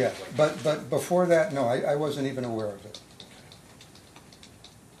something. Yeah, but before that, no, I wasn't even aware of it.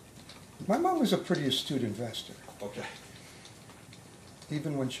 My mom was a pretty astute investor, Okay.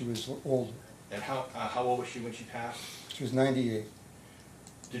 even when she was older. And how old was she when she passed? She was 98.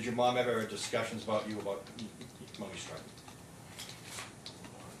 Did your mom ever have discussions about you about money strike?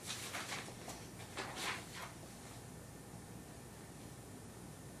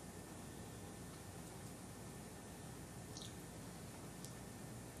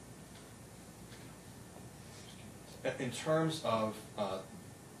 In terms of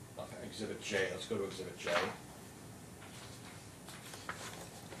Exhibit J, let's go to Exhibit J.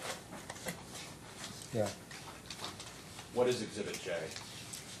 Yeah. What is Exhibit J?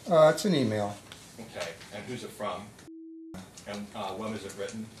 It's an email. Okay, and who's it from? And when was it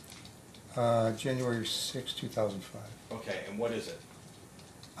written? January 6, 2005. Okay, and what is it?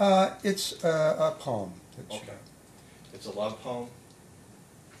 It's a poem. That she Okay. It's a love poem?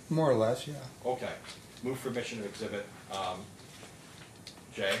 More or less, yeah. Okay. Move for admission of Exhibit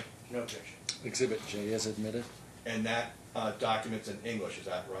J. No objection. Exhibit J is admitted. And that document's in English, is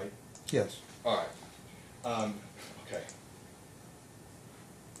that right? Yes. All right. Okay.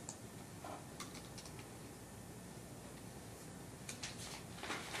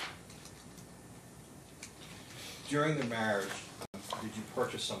 During the marriage, did you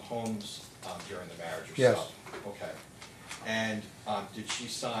purchase some homes during the marriage yourself? Yes. Okay. And did she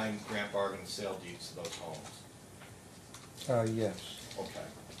sign grant bargain and sale deeds to those homes? Yes. Okay.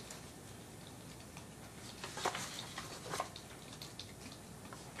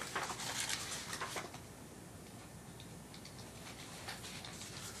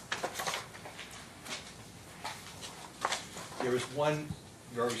 There was one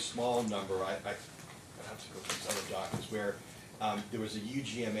very small number, I have to go through these other documents, where there was a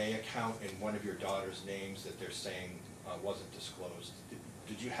UGMA account in one of your daughter's names that they're saying wasn't disclosed.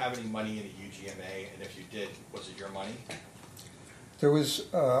 Did you have any money in a UGMA, and if you did, was it your money? There was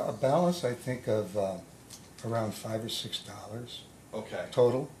a balance, I think, of around $5 or $6 Okay.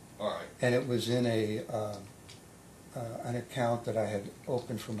 total, All right. and it was in an account that I had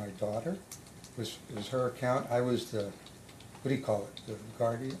opened for my daughter. It was her account. I was the, what do you call it? The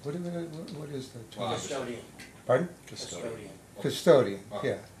guardian? What is the term? Custodian. Pardon? Custodian. Custodian. Right.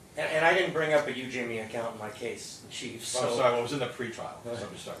 Yeah. And I didn't bring up a UJME account in my case, Chief, so. Oh, sorry, well, it was in the pretrial. Right. So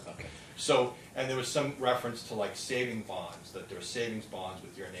I'm sorry. Okay. So, and there was some reference to like saving bonds, that there were savings bonds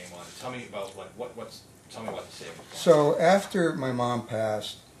with your name on it. Tell me about tell me about the savings bonds. So after my mom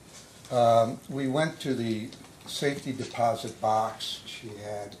passed, we went to the safety deposit box she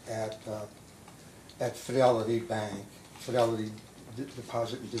had at Fidelity Bank, Fidelity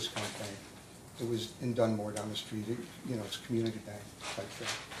Deposit and Discount Bank. It was in Dunmore down the street. It's a community bank type thing.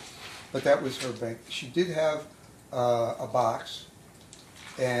 But that was her bank. She did have a box,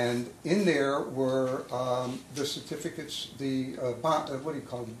 and in there were the certificates, the bond, what do you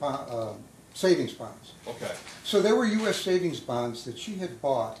call them? Savings bonds. Okay. So there were U.S. savings bonds that she had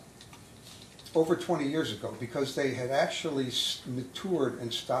bought over 20 years ago because they had actually matured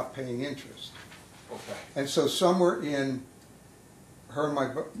and stopped paying interest. Okay. And so some were in her and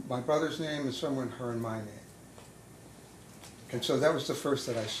my brother's name, and some were in her and my name. And so that was the first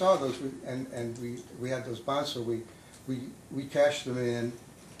that I saw those, and we had those bonds, so we cashed them in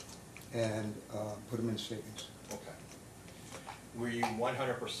and put them in savings. Okay. Were you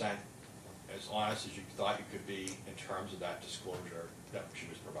 100% as honest as you thought you could be in terms of that disclosure that she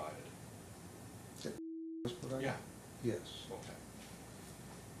was provided? Was provided? Yeah. Yes. Okay.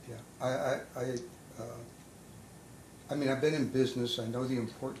 Yeah. I mean, I've been in business. I know the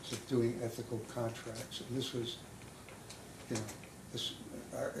importance of doing ethical contracts, and this was, if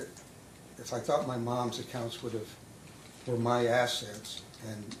I thought my mom's accounts were my assets,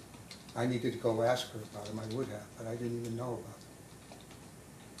 and I needed to go ask her about them, I would have, but I didn't even know about them.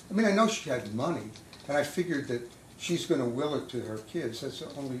 I mean, I know she had money, and I figured that she's going to will it to her kids. That's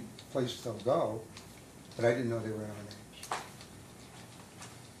the only place they'll go, but I didn't know they were in our names.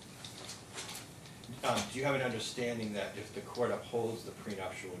 Do you have an understanding that if the court upholds the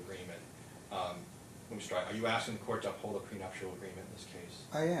prenuptial agreement, let me start, are you asking the court to uphold the prenuptial agreement in this case?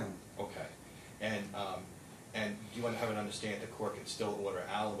 I am. Okay. And do you want to have an understanding that the court can still order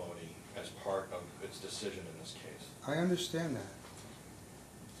alimony as part of its decision in this case? I understand that.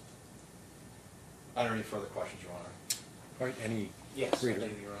 I don't have any further questions, Your Honor. All right, any Yes, I reader?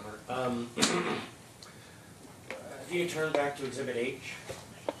 do, Your Honor. If you turn back to Exhibit H,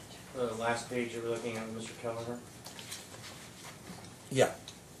 the last page you were looking at, Mr. Kelleher. Yeah.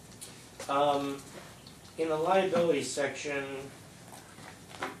 In the liability section,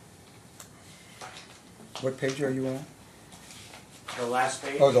 What page are you on? the last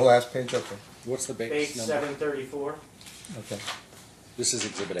page. Oh, the last page? Okay. What's the base Page number? 734. Okay. This is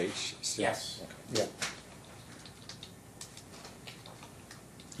Exhibit H still? Yes. Okay. Yeah.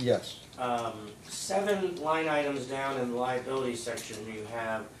 Yes. 7 line items down in the liability section, you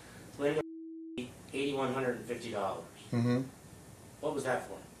have Linda, $8,150. Mm-hmm. What was that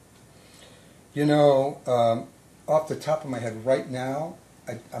for? Off the top of my head right now,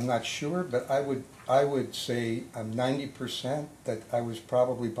 I'm not sure, but I would say I'm 90% that I was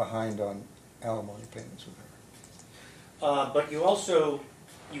probably behind on alimony payments with her. But you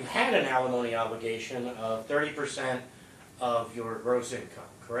had an alimony obligation of 30% of your gross income,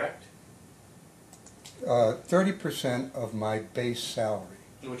 correct? 30% of my base salary.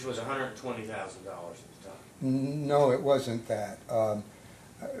 which was $120,000 at the time. No, it wasn't that.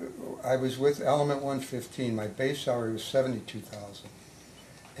 I was with Element 115. My base salary was $72,000,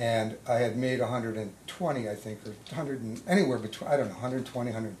 and I had made 120, I think, or 100, anywhere between, I don't know,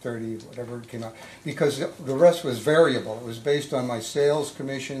 120, 130, whatever it came out, because the rest was variable. It was based on my sales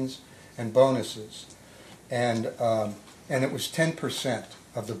commissions and bonuses, and it was 10%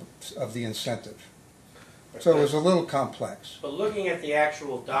 of the incentive. So it was a little complex. But looking at the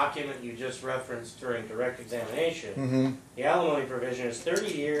actual document you just referenced during direct examination, Mm-hmm. the alimony provision is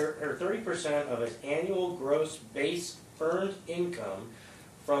 30% of his annual gross base earned income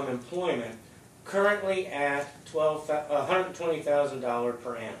from employment, currently at $120,000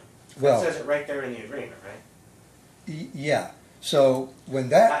 per annum. Well, That says it right there in the agreement, right? Yeah. So when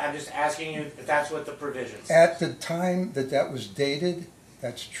that, I'm just asking you if that's what the provision says. at the time that was dated,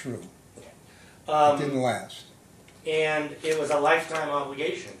 that's true. It didn't last. And it was a lifetime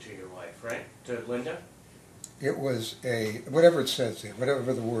obligation to your wife, right? To Linda? It was whatever it says there,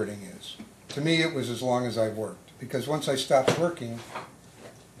 whatever the wording is. To me, it was as long as I worked, because once I stopped working,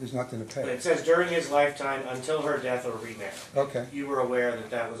 there's nothing to But pay. it says during his lifetime until her death or remarriage. Okay. You were aware that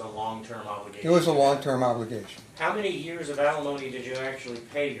that was a long-term obligation. It was a long-term obligation. How many years of alimony did you actually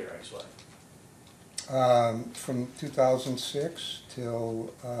pay your ex-wife? From 2006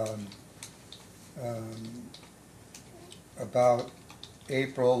 till about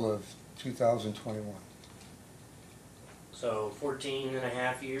April of 2021. So 14 and a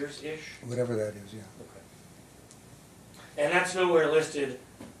half years-ish? Whatever that is, yeah. Okay. And that's nowhere listed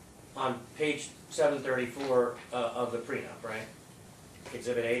on page 734 of the prenup, right?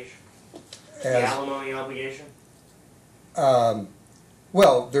 Exhibit H? The As, alimony obligation?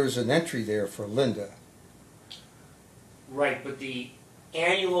 well, there's an entry there for Linda. Right, but the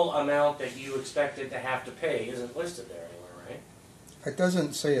annual amount that you expected to have to pay isn't listed there anywhere, right? It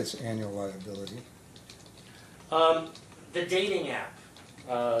doesn't say it's annual liability. The dating app,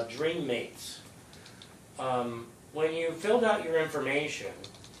 Dream Mates. When you filled out your information,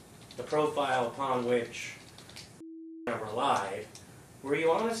 the profile upon which you relied, were you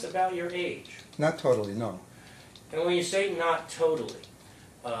honest about your age? Not totally, no. And when you say not totally,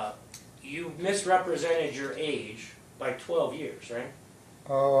 you misrepresented your age by 12 years, right?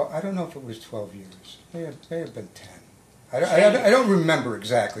 Oh, I don't know if it was 12 years. May have been 10. I don't remember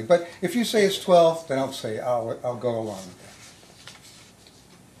exactly, but if you say it's 12, then I'll say I'll go along with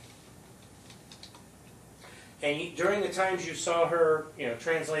that. And during the times you saw her,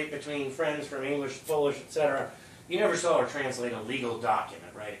 translate between friends from English to Polish, etc., you never saw her translate a legal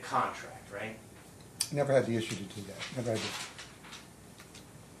document, right? A contract, right? Never had the issue to do that. Never had the...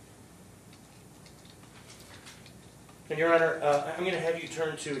 And Your Honor, I'm going to have you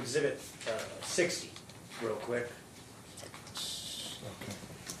turn to Exhibit 60 real quick. Okay.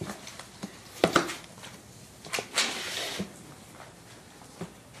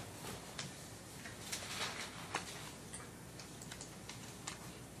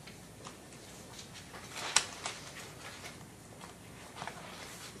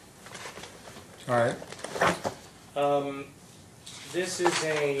 All right. This is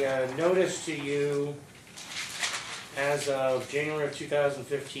a notice to you as of January of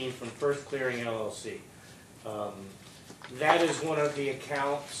 2015 from First Clearing LLC. That is one of the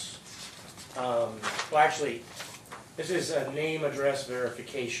accounts, well actually, this is a name address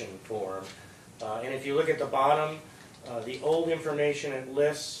verification form. And if you look at the bottom, the old information it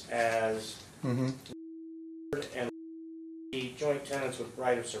lists as Mm-hmm. and the joint tenants with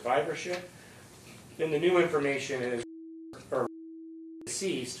right of survivorship. Then the new information is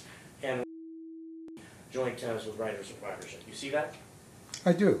deceased and joint tenants with right of survivorship. You see that?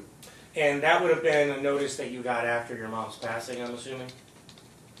 I do. And that would have been a notice that you got after your mom's passing, I'm assuming?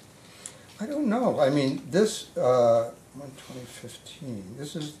 I don't know. I mean, this 2015.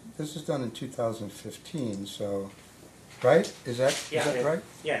 This is done in 2015. So, right? Is that right?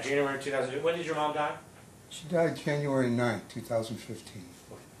 Yeah, January 2000. When did your mom die? She died January 9th, 2015.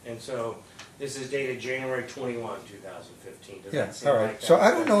 And so this is dated January 21, 2015. Does Yeah, that seem all right. like So that?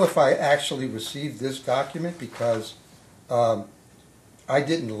 I don't know if I actually received this document because I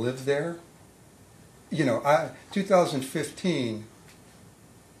didn't live there. 2015,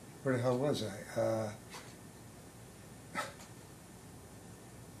 where the hell was I?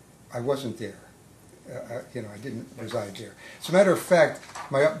 I wasn't there. I didn't reside there. As a matter of fact,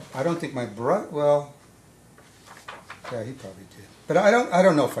 I don't think my brother, well, yeah, he probably did. But I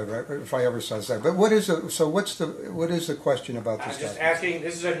don't know if I ever saw that. But what is the question about this I'm just document? asking,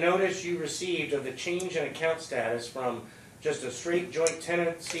 this is a notice you received of the change in account status from just a straight joint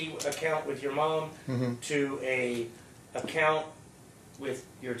tenancy account with your mom Mm-hmm. to a account with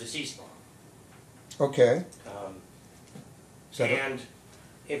your deceased mom. Okay. Is that And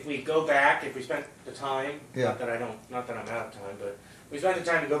if we go back, if we spent the time, Yeah. not that I'm out of time, but we spent the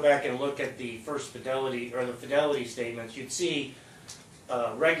time to go back and look at the first fidelity, or the fidelity statements, you'd see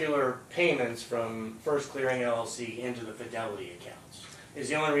regular payments from First Clearing LLC into the fidelity accounts. Is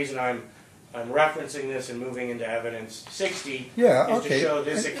the only reason I'm referencing this and moving into evidence 60 Yeah, is to okay. show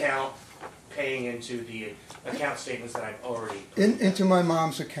this account paying into the account statements that I've already into my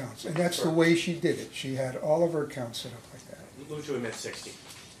mom's accounts, and that's the way she did it. She had all of her accounts set up like that. move to admit 60.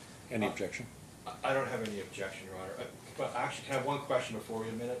 Any objection? I don't have any objection, Your Honor. But actually, can I have one question before we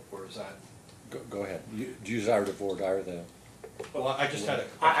admit it, or is that? Go ahead. Do you desire to voir dire the? Well, I just had a.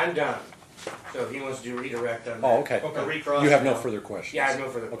 I'm done. So if he wants to do redirect on that. Oh, okay. Or recross. You have no now. further questions? Yeah, I have no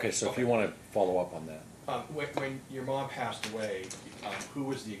further Okay, questions. so if you want to follow up on that. When your mom passed away, who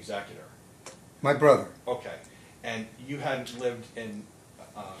was the executor? My brother. Okay, and you had lived in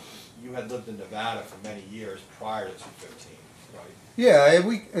Nevada for many years prior to 215, right? Yeah,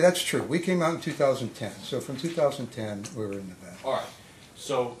 that's true. We came out in 2010. So from 2010, we were in Nevada. All right.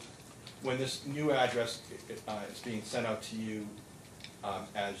 So when this new address is being sent out to you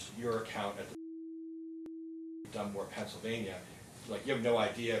as your account at the Dunmore, Pennsylvania, like you have no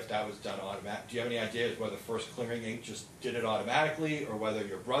idea if that was done automatic. Do you have any idea whether First Clearing Inc. just did it automatically, or whether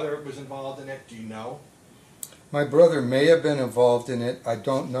your brother was involved in it? Do you know? My brother may have been involved in it. I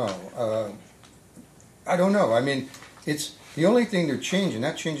don't know. I don't know. I mean, it's the only thing they're changing.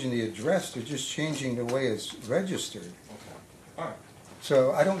 Not changing the address. They're just changing the way it's registered. Okay. All right.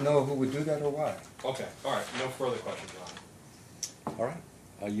 So I don't know who would do that or why. Okay. All right. No further questions, John. All right.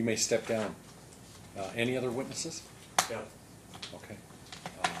 You may step down. Any other witnesses? No. Okay.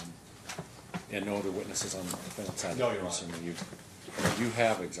 And no other witnesses on the defendant's side? No, Your Honor. Assuming you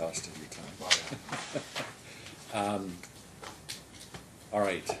have exhausted your time. All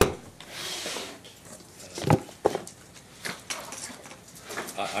right.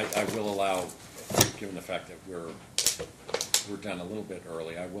 I will allow, given the fact that we're done a little bit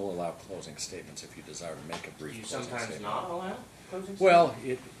early, I will allow closing statements if you desire to make a brief You closing sometimes statement. not allow closing statements? Well,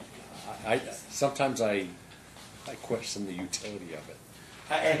 sometimes I question the utility of it.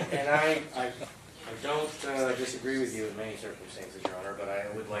 I don't disagree with you in many circumstances, Your Honor, but I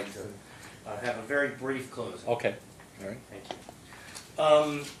would like to have a very brief closing. Okay. All right. Thank you.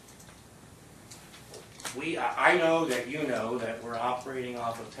 I know that you know that we're operating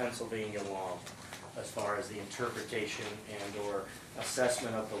off of Pennsylvania law as far as the interpretation and or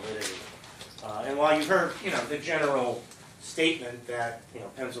assessment of validity. And while you've heard, the general statement that,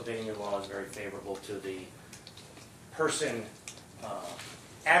 Pennsylvania law is very favorable to the person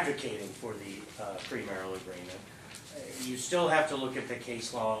advocating for the premarital agreement, you still have to look at the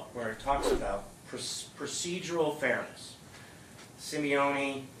case law where it talks about procedural fairness.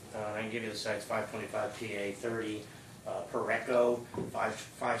 Simeone, I can give you the sites, 525 PA 30, Pareco,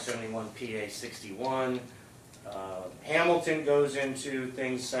 571 PA 61. Hamilton goes into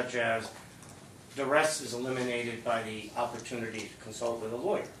things such as duress is eliminated by the opportunity to consult with a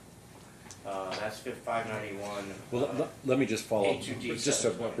lawyer. That's 591. Well, let me just follow up. A2D Just a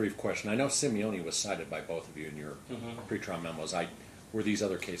 720. brief question. I know Simeone was cited by both of you in your pre-trial memos. Were these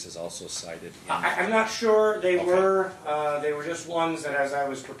other cases also cited? I'm not sure they Okay. were. They were just ones that as I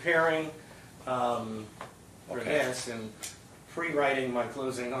was preparing for Okay. this and pre-writing my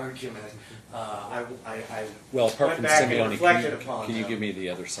closing argument, I Well, apart went from back and Simeone, reflected upon can you them. give me the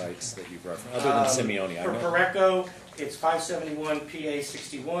other sites that you've referenced? Other than Simeone, I For know. Pareco, it's 571 PA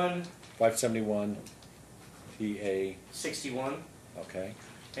 61, 571 PA, 61, okay.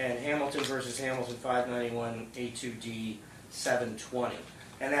 and Hamilton versus Hamilton 591 A2D 720.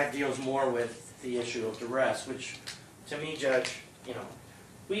 And that deals more with the issue of duress, which to me, Judge,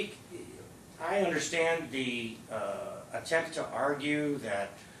 I understand the attempt to argue that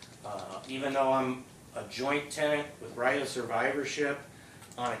even though I'm a joint tenant with right of survivorship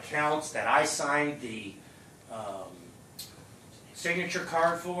on accounts that I signed the signature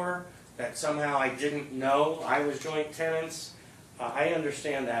card for, that somehow I didn't know I was joint tenants. I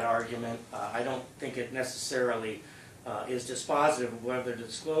understand that argument. I don't think it necessarily is dispositive of whether the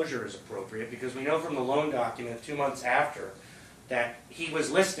disclosure is appropriate, because we know from the loan document 2 months after that he was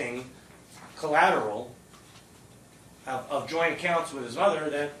listing collateral of joint accounts with his mother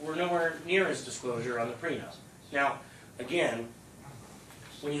that were nowhere near his disclosure on the prenup. Now, again,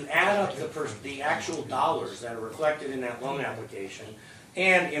 when you add up the actual dollars that are reflected in that loan application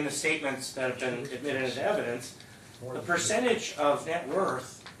and in the statements that have been admitted as evidence, the percentage of net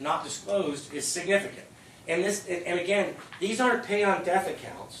worth not disclosed is significant. And again, these aren't pay-on-death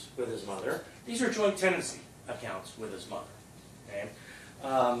accounts with his mother. These are joint tenancy accounts with his mother. Okay?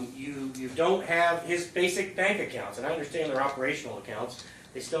 You don't have his basic bank accounts, and I understand they're operational accounts.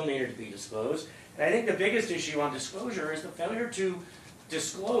 They still needed to be disclosed. And I think the biggest issue on disclosure is the failure to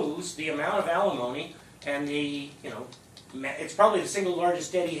disclose the amount of alimony and it's probably the single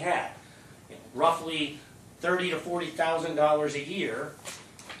largest debt he had. Roughly $30,000 to $40,000 a year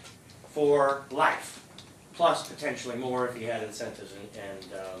for life, plus potentially more if he had incentives and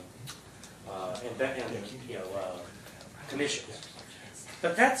commissions.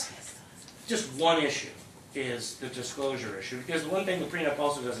 But that's just one issue, is the disclosure issue, because the one thing the prenup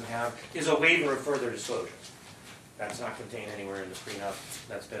also doesn't have is a waiver of further disclosure. That's not contained anywhere in the prenup.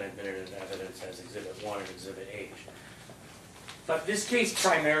 That's been admitted as evidence as Exhibit 1 and Exhibit H. But this case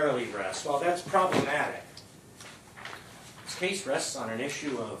primarily rests, while that's problematic, this case rests on an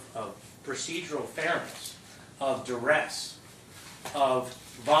issue of procedural fairness, of duress, of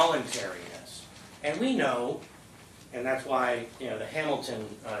voluntariness. And we know, and that's why the Hamilton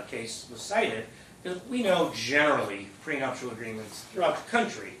case was cited, because we know generally prenuptial agreements throughout the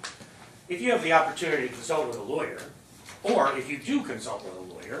country, if you have the opportunity to consult with a lawyer, or if you do consult with a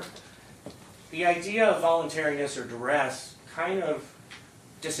lawyer, the idea of voluntariness or duress kind of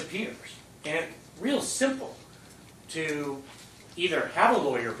disappears. And it's real simple to either have a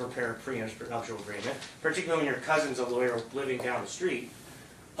lawyer prepare a prenuptial agreement, particularly when your cousin's a lawyer living down the street,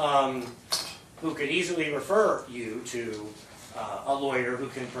 who could easily refer you to a lawyer who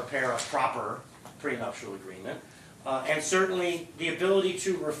can prepare a proper prenuptial agreement, and certainly the ability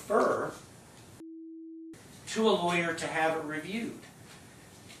to refer to a lawyer to have it reviewed.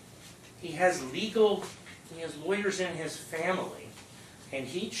 He has lawyers in his family, and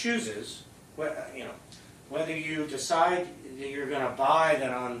he chooses, whether you decide that you're going to buy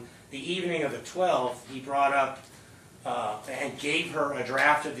that on the evening of the 12th, he brought up and gave her a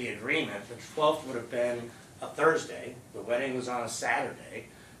draft of the agreement. The 12th would have been a Thursday. The wedding was on a Saturday.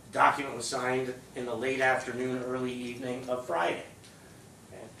 The document was signed in the late afternoon, early evening of Friday.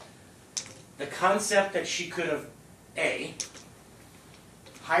 Okay. The concept that she could have, A,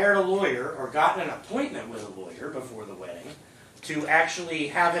 hired a lawyer or gotten an appointment with a lawyer before the wedding to actually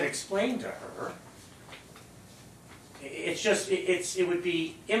have it explained to her, it would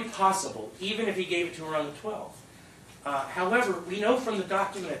be impossible, even if he gave it to her on the 12th. However, we know from the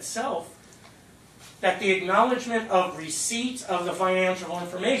document itself that the acknowledgement of receipt of the financial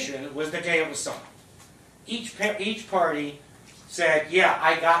information was the day it was signed. Each party said, yeah,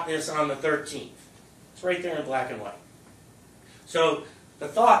 I got this on the 13th. It's right there in black and white. So the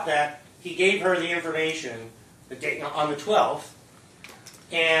thought that he gave her the information the day, on the 12th,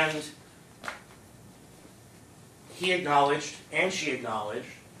 and he acknowledged, and she acknowledged,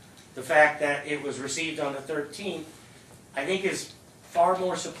 the fact that it was received on the 13th, I think is far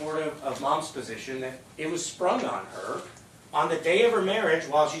more supportive of Mom's position that it was sprung on her on the day of her marriage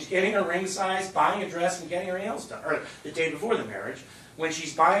while she's getting her ring size, buying a dress, and getting her nails done. Or the day before the marriage, when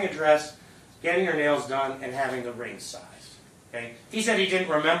she's buying a dress, getting her nails done, and having the ring size. Okay? He said he didn't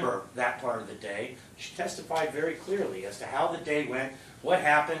remember that part of the day. She testified very clearly as to how the day went, what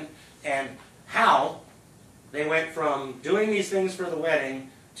happened, and how they went from doing these things for the wedding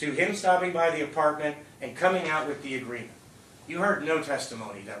to him stopping by the apartment and coming out with the agreement. You heard no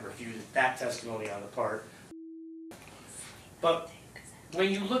testimony that refuted that testimony on the part. But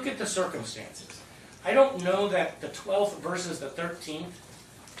when you look at the circumstances, I don't know that the 12th versus the 13th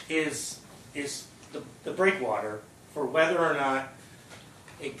is the breakwater for whether or not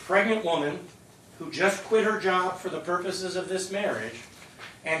a pregnant woman who just quit her job for the purposes of this marriage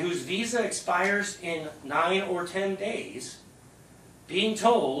and whose visa expires in 9 or 10 days, being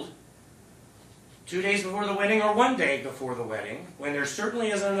told 2 days before the wedding or 1 day before the wedding, when there certainly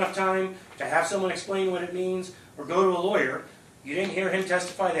isn't enough time to have someone explain what it means or go to a lawyer. You didn't hear him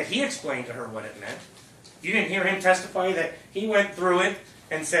testify that he explained to her what it meant. You didn't hear him testify that he went through it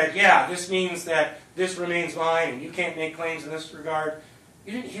and said, yeah, this means that this remains mine and you can't make claims in this regard.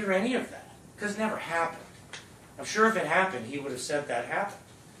 You didn't hear any of that, because it never happened. I'm sure if it happened, he would have said that happened.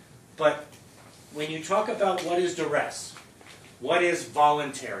 But when you talk about what is duress, what is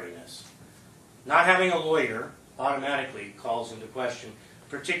voluntariness, not having a lawyer automatically calls into question,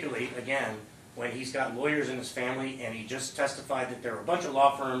 particularly, again, when he's got lawyers in his family and he just testified that there are a bunch of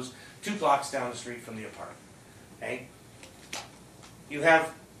law firms 2 blocks down the street from the apartment. Okay? You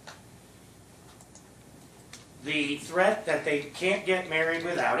have the threat that they can't get married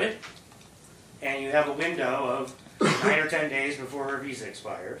without it, and you have a window of 9 or 10 days before her visa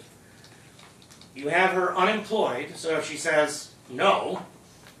expires. You have her unemployed, so if she says, no,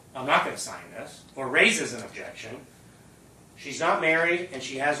 I'm not going to sign this, or raises an objection, she's not married and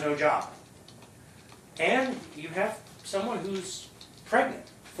she has no job. And you have someone who's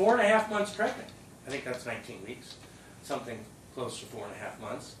pregnant, 4.5 months pregnant. I think that's 19 weeks, something close to 4.5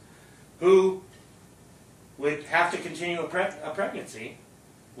 months, who would have to continue a pregnancy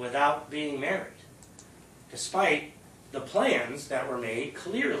without being married, despite the plans that were made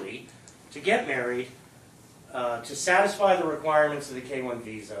clearly to get married, to satisfy the requirements of the K-1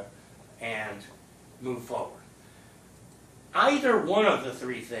 visa and move forward. Either one of the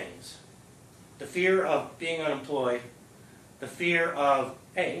three things, the fear of being unemployed, the fear of,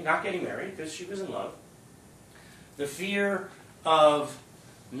 A, not getting married because she was in love, the fear of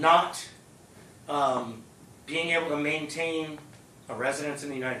not being able to maintain a residence in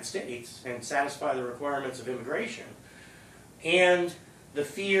the United States and satisfy the requirements of immigration, and the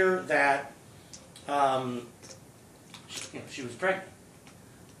fear that she was pregnant.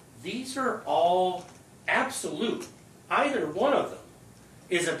 These are all absolute. Either one of them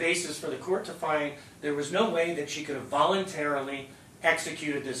is a basis for the court to find there was no way that she could have voluntarily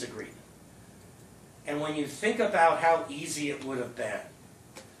executed this agreement. And when you think about how easy it would have been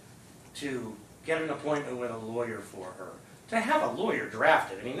to get an appointment with a lawyer for her, to have a lawyer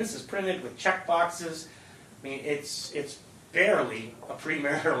drafted, I mean, this is printed with check boxes. I mean, it's barely a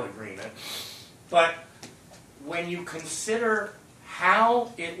premarital agreement. But when you consider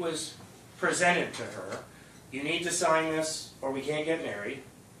how it was presented to her, you need to sign this or we can't get married,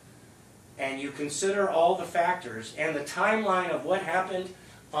 and you consider all the factors and the timeline of what happened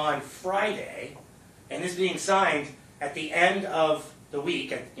on Friday, and this being signed at the end of the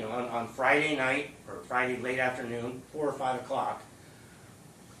week, on Friday night or Friday late afternoon, 4 or 5 o'clock,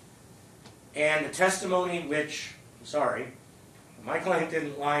 and the testimony which, sorry, my client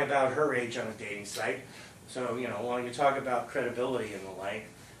didn't lie about her age on a dating site, so, when you talk about credibility and the like,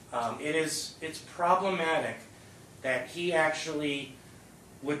 it's problematic that he actually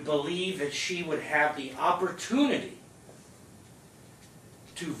would believe that she would have the opportunity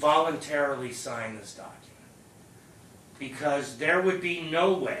to voluntarily sign this document. Because there would be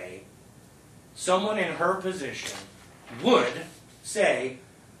no way someone in her position would say,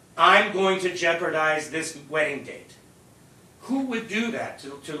 I'm going to jeopardize this wedding date. Who would do that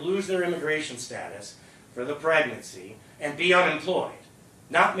to lose their immigration status for the pregnancy and be unemployed?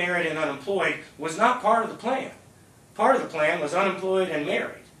 Not married and unemployed was not part of the plan. Part of the plan was unemployed and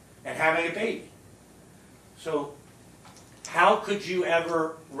married and having a baby. So how could you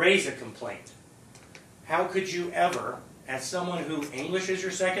ever raise a complaint? How could you ever, as someone who English is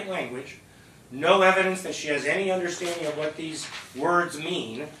your second language, no evidence that she has any understanding of what these words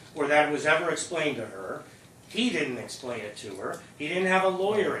mean or that it was ever explained to her? He didn't explain it to her. He didn't have a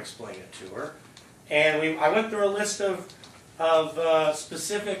lawyer explain it to her. And I went through a list of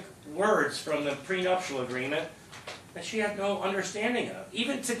specific words from the prenuptial agreement that she had no understanding of.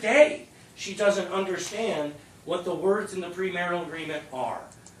 Even today, she doesn't understand what the words in the premarital agreement are.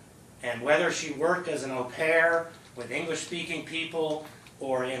 And whether she worked as an au pair with English-speaking people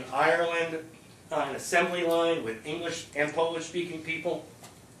or in Ireland on an assembly line with English and Polish-speaking people,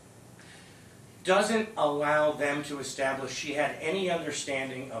 doesn't allow them to establish she had any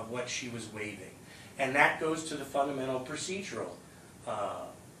understanding of what she was waiving. And that goes to the fundamental procedural,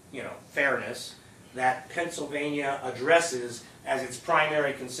 fairness that Pennsylvania addresses as its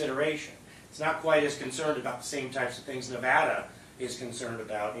primary consideration. It's not quite as concerned about the same types of things Nevada is concerned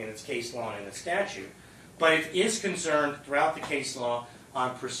about in its case law and its statute, but it is concerned throughout the case law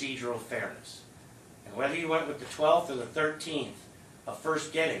on procedural fairness. And whether you went with the 12th or the 13th of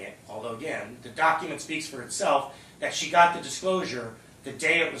first getting it, although again, the document speaks for itself that she got the disclosure the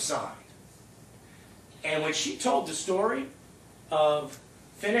day it was signed. And when she told the story of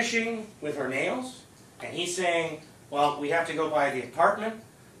finishing with her nails, and he's saying, well, we have to go by the apartment,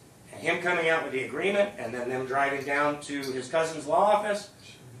 and him coming out with the agreement, and then them driving down to his cousin's law office,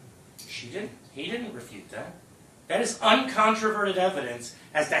 he didn't refute that. That is uncontroverted evidence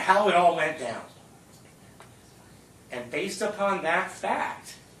as to how it all went down. And based upon that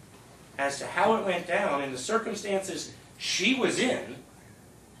fact, as to how it went down and the circumstances she was in,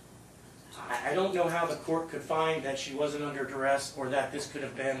 I don't know how the court could find that she wasn't under duress or that this could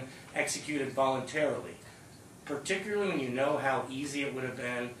have been executed voluntarily, particularly when you know how easy it would have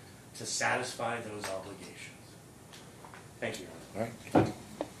been to satisfy those obligations. Thank you, Your Honor. All right.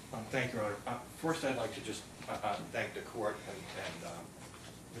 Thank you, Your Honor. First, I'd like to just thank the court and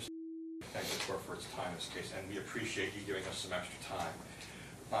thank the court for its time in this case, and we appreciate you giving us some extra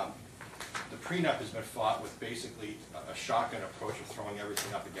time. The prenup has been fought with basically a shotgun approach of throwing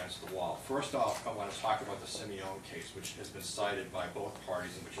everything up against the wall. First off, I want to talk about the Simeone case, which has been cited by both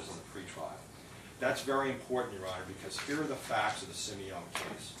parties and which is in the pretrial. That's very important, Your Honor, because here are the facts of the Simeone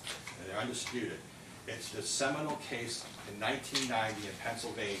case, and they're undisputed. It's the seminal case in 1990 in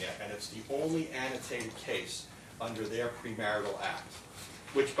Pennsylvania, and it's the only annotated case under their premarital act,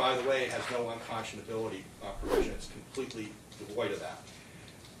 which, by the way, has no unconscionability provision. It's completely devoid of that.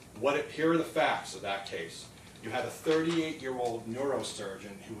 Here are the facts of that case. You had a 38-year-old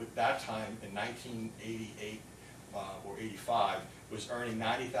neurosurgeon who at that time in 1988 or 85 was earning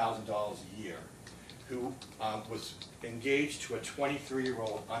 $90,000 a year, who was engaged to a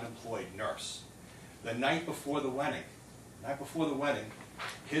 23-year-old unemployed nurse. The night before the wedding,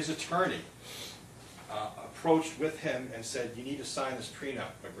 his attorney approached with him and said, "You need to sign this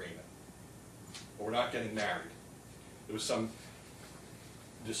prenup agreement, or we're not getting married." There was some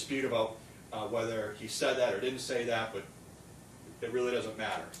dispute about whether he said that or didn't say that, but it really doesn't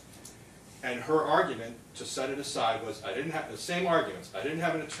matter. And her argument, to set it aside, was, I didn't have the same arguments. I didn't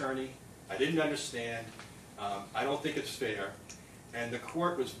have an attorney. I didn't understand. I don't think it's fair. And the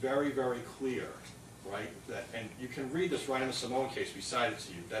court was very, very clear, right? And you can read this right in the Simone case, we cited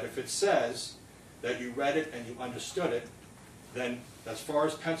to you, that if it says that you read it and you understood it, then as far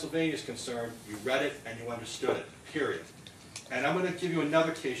as Pennsylvania is concerned, you read it and you understood it, period. And I'm going to give you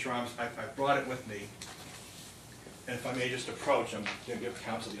another case, Your Honor. I brought it with me. And if I may just approach, I'm going to give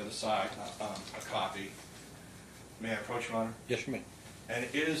counsel the other side a copy. May I approach, Your Honor? Yes, you may. And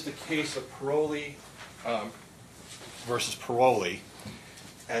it is the case of Paroli versus Paroli.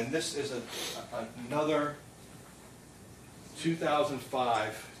 And this is another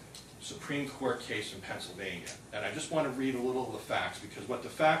 2005 Supreme Court case in Pennsylvania. And I just want to read a little of the facts, because what the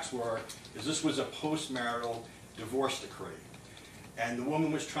facts were is this was a post-marital divorce decree. And the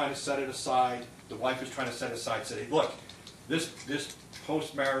woman was trying to set it aside, the wife was trying to set it aside, said, hey, look, this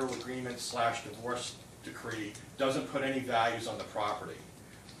post-marital agreement / divorce decree doesn't put any values on the property.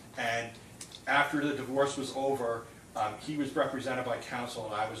 And after the divorce was over, he was represented by counsel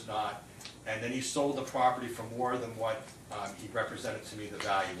and I was not, and then he sold the property for more than what he represented to me the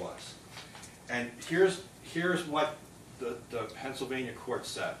value was. And here's what the Pennsylvania court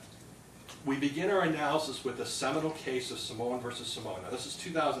said. We begin our analysis with the seminal case of Simone versus Simone. Now this is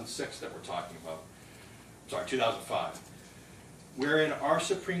 2006 that we're talking about, sorry, 2005, wherein our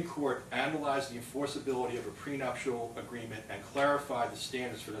Supreme Court analyzed the enforceability of a prenuptial agreement and clarified the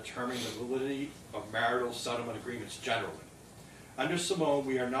standards for determining the validity of marital settlement agreements generally. Under Simone,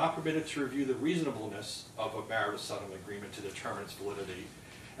 we are not permitted to review the reasonableness of a marital settlement agreement to determine its validity,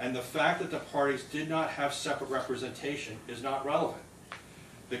 and the fact that the parties did not have separate representation is not relevant.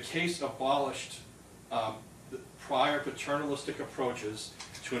 The case abolished the prior paternalistic approaches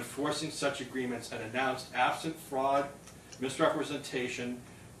to enforcing such agreements and announced, absent fraud, misrepresentation,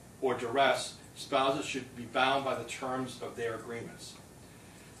 or duress, spouses should be bound by the terms of their agreements.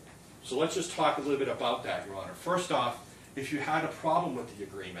 So let's just talk a little bit about that, Your Honor. First off, if you had a problem with the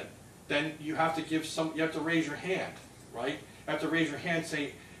agreement, then you have to raise your hand, right? You have to raise your hand and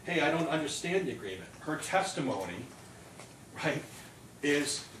say, hey, I don't understand the agreement. Her testimony, right,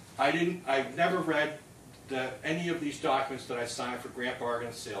 is I've never read any of these documents that I signed for grant bargain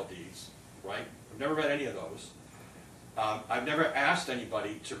and sale deeds, right? I've never read any of those. I've never asked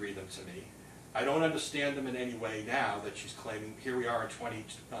anybody to read them to me. I don't understand them in any way now that she's claiming. Here we are in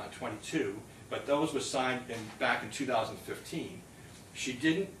 2022, but those were signed back in 2015. She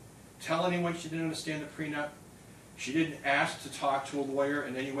didn't tell anyone she didn't understand the prenup. She didn't ask to talk to a lawyer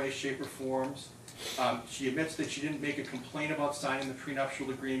in any way, shape, or forms. She admits that she didn't make a complaint about signing the prenuptial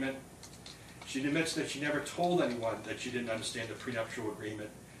agreement. She admits that she never told anyone that she didn't understand the prenuptial agreement.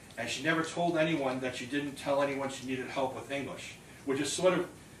 And she never told anyone that she didn't tell anyone she needed help with English, which is sort of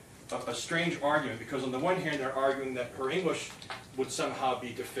a strange argument, because on the one hand they're arguing that her English would somehow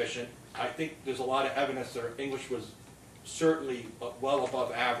be deficient. I think there's a lot of evidence that her English was certainly well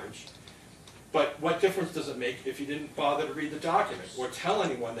above average. But what difference does it make if you didn't bother to read the document or tell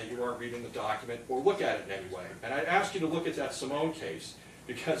anyone that you weren't reading the document or look at it in any way? And I'd ask you to look at that Simone case,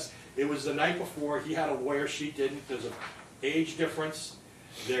 because it was the night before. He had a lawyer, she didn't. There's an age difference.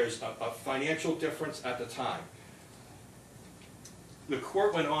 There's a financial difference at the time. The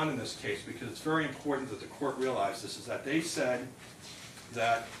court went on in this case, because it's very important that the court realize this, is that they said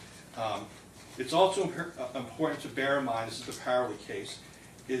that it's also important to bear in mind, this is the Paroli case,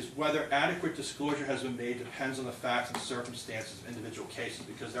 is whether adequate disclosure has been made depends on the facts and circumstances of individual cases,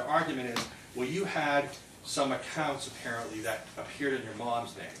 because their argument is, well, you had some accounts apparently that appeared in your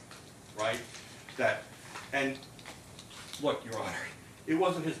mom's name, right? And look, Your Honor, it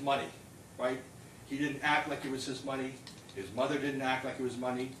wasn't his money, right? He didn't act like it was his money. His mother didn't act like it was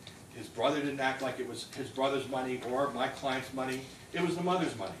money. His brother didn't act like it was his brother's money or my client's money. It was the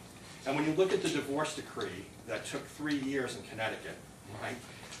mother's money. And when you look at the divorce decree that took 3 years in Connecticut, right,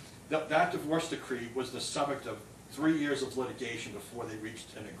 That divorce decree was the subject of 3 years of litigation before they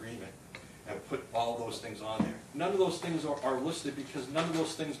reached an agreement and put all those things on there. None of those things are listed because none of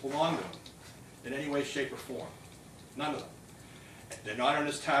those things belong to him in any way, shape, or form. None of them. They're not on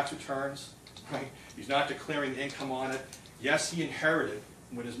his tax returns, right? He's not declaring income on it. Yes, he inherited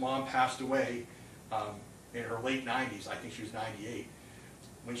when his mom passed away in her late 90s. I think she was 98.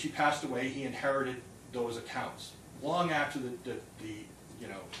 When she passed away, he inherited those accounts long after the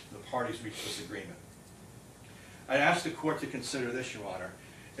parties reached this agreement. I'd ask the court to consider this, Your Honor,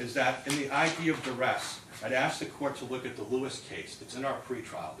 is that in the idea of duress, I'd ask the court to look at the Lewis case that's in our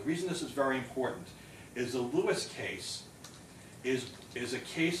pretrial. The reason this is very important is the Lewis case is a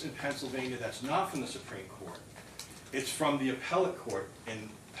case in Pennsylvania that's not from the Supreme Court. It's from the appellate court in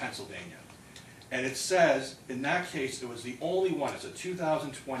Pennsylvania. And it says, in that case, it was the only one, it's a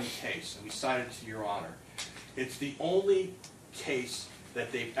 2020 case, and we cited it to Your Honor. It's the only case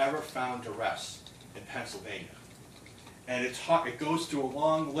that they've ever found duress in Pennsylvania. And it goes through a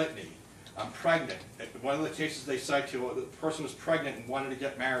long litany. I'm pregnant. One of the cases they cite to, the person was pregnant and wanted to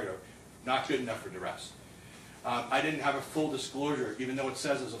get married, or not good enough for duress. I didn't have a full disclosure, even though it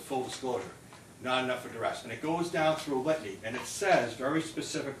says there's a full disclosure. Not enough for duress. And it goes down through a litany, and it says very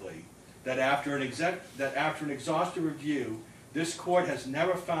specifically that after an exhaustive review, this court has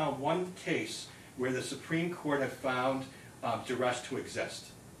never found one case where the Supreme Court had found duress to exist.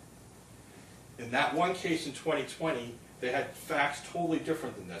 In that one case in 2020, they had facts totally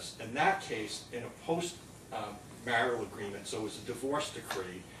different than this. In that case, in a post-marital agreement, so it was a divorce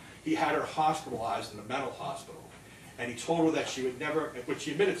decree, he had her hospitalized in a mental hospital. And he told her that she would never, which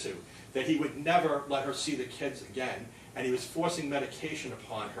she admitted to, that he would never let her see the kids again. And he was forcing medication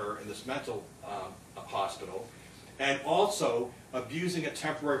upon her in this mental hospital. And also abusing a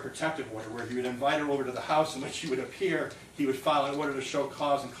temporary protective order where he would invite her over to the house, and when she would appear, he would file an order to show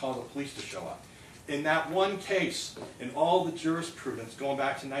cause and call the police to show up. In that one case, in all the jurisprudence going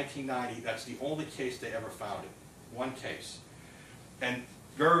back to 1990, that's the only case they ever found it. One case. And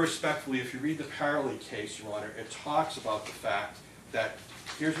very respectfully, if you read the Parley case, Your Honor, it talks about the fact that,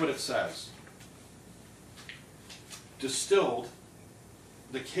 here's what it says. Distilled,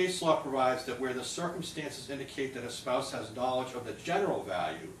 the case law provides that where the circumstances indicate that a spouse has knowledge of the general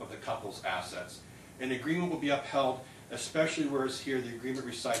value of the couple's assets, an agreement will be upheld, especially whereas here the agreement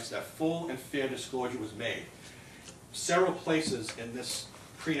recites that full and fair disclosure was made. Several places in this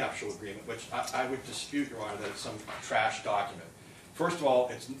prenuptial agreement, which I would dispute, Your Honor, that it's some trash document. First of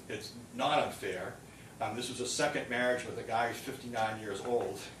all, it's not unfair. This was a second marriage with a guy who's 59 years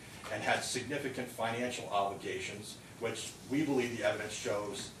old and had significant financial obligations, which we believe the evidence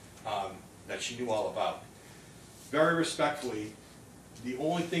shows that she knew all about. Very respectfully, the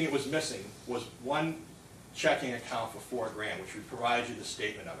only thing it was missing was one checking account for $4 grand, which we provided you the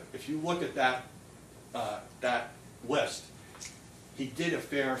statement of it. If you look at that list, he did a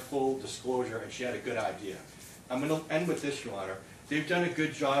fair and full disclosure, and she had a good idea. I'm going to end with this, Your Honor. They've done a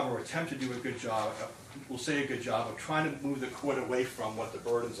good job, or attempt to do a good job, we'll say a good job, of trying to move the court away from what the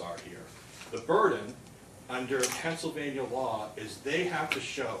burdens are here. The burden under Pennsylvania law is they have to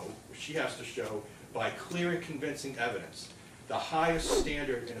show, or she has to show, by clear and convincing evidence, the highest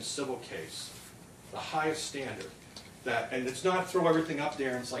standard in a civil case, the highest standard. And it's not throw everything up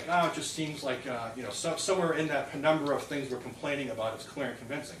there and it's like, oh, it just seems like, somewhere in that penumbra of things we're complaining about is clear and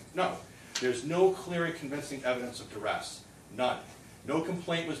convincing. No, there's no clear and convincing evidence of duress. None. No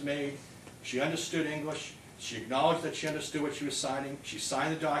complaint was made. She understood English. She acknowledged that she understood what she was signing. She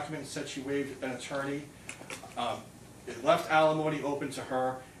signed the document and said she waived an attorney. It left alimony open to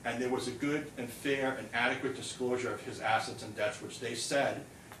her, and there was a good and fair and adequate disclosure of his assets and debts, which they said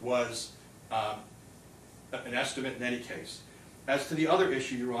was an estimate in any case. As to the other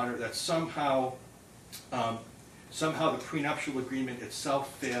issue, Your Honor, that somehow the prenuptial agreement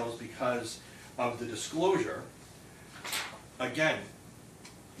itself fails because of the disclosure, again,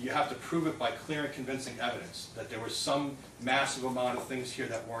 you have to prove it by clear and convincing evidence that there was some massive amount of things here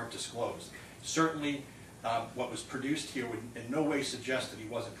that weren't disclosed. Certainly, what was produced here would in no way suggest that he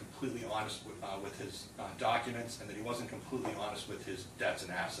wasn't completely honest with his documents and that he wasn't completely honest with his debts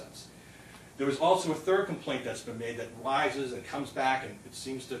and assets. There was also a third complaint that's been made that rises and comes back, and it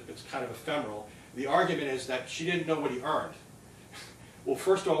seems that it's kind of ephemeral. The argument is that she didn't know what he earned. Well,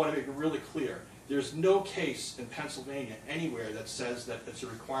 first of all, I want to make it really clear. There's no case in Pennsylvania anywhere that says that it's a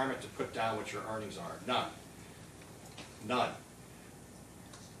requirement to put down what your earnings are. None. None.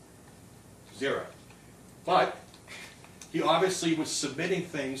 Zero. But he obviously was submitting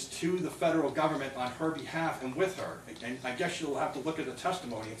things to the federal government on her behalf and with her. And I guess you'll have to look at the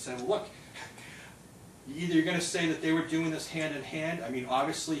testimony and say, well, look, Either you're gonna say that they were doing this hand in hand, I mean,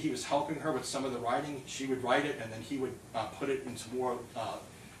 obviously he was helping her with some of the writing, she would write it, and then he would put it into more,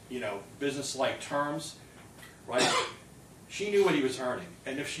 business-like terms, right? She knew what he was earning,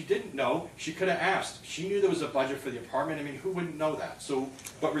 and if she didn't know, she could have asked. She knew there was a budget for the apartment, I mean, who wouldn't know that? So,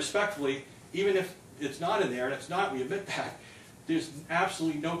 but respectfully, even if it's not in there, and it's not, we admit that, there's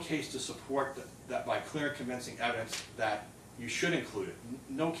absolutely no case to support that by clear and convincing evidence that you should include it.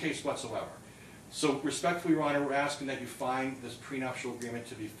 No case whatsoever. So respectfully, Your Honor, we're asking that you find this prenuptial agreement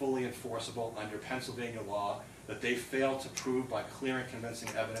to be fully enforceable under Pennsylvania law, that they failed to prove by clear and convincing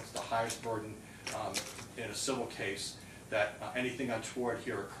evidence the highest burden in a civil case, that anything untoward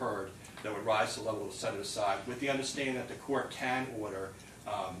here occurred that would rise to the level to set it aside, with the understanding that the court can order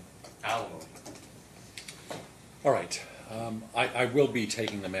alimony. All right. I will be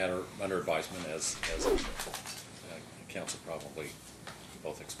taking the matter under advisement, as counsel probably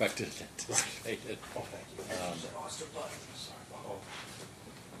both expected and anticipated. Oh, thank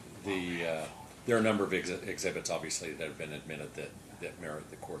you. There are a number of exhibits, obviously, that have been admitted that merit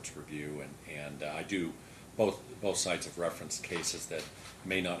the court's review, and I do, both sides have referenced cases that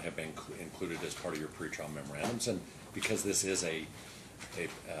may not have been included as part of your pretrial memorandums, and because this is a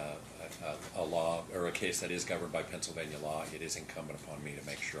law, or a case that is governed by Pennsylvania law, it is incumbent upon me to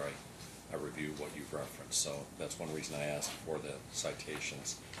make sure I review what you've referenced. So that's one reason I asked for the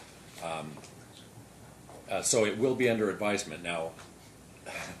citations. So it will be under advisement. Now,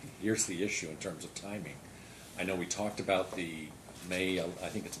 here's the issue in terms of timing. I know we talked about the I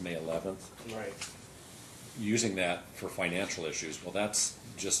think it's May 11th. Right. Using that for financial issues, well, that's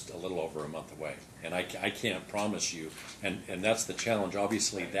just a little over a month away. And I can't promise you, and that's the challenge.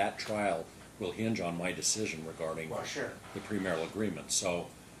 Obviously, that trial will hinge on my decision regarding the premarital agreement. So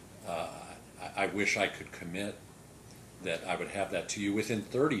I wish I could commit that I would have that to you within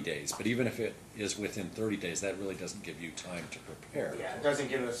 30 days. But even if it is within 30 days, that really doesn't give you time to prepare. Yeah, it doesn't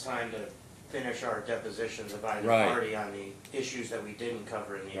give us time to finish our depositions of either Right. party on the issues that we didn't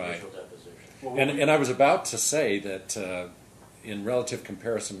cover in the Right. initial deposition. And I was about to say that in relative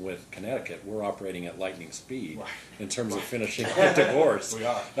comparison with Connecticut, we're operating at lightning speed Right. in terms of finishing the divorce. We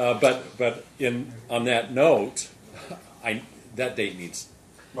are. But on that note, that date needs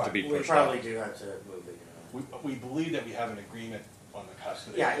to be We pushed probably out. do have to move it. We believe that we have an agreement on the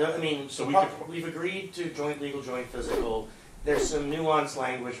custody. Yeah, I mean, So we've agreed to joint legal, joint physical. There's some nuanced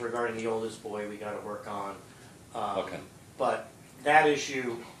language regarding the oldest boy we got to work on. Okay. But that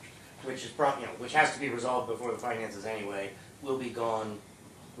issue, which is which has to be resolved before the finances anyway, will be gone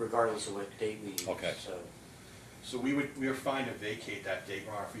regardless of what date we use. Okay. So we are fine to vacate that date,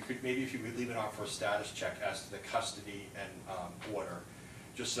 Ron. If you could leave it on for a status check as to the custody and order,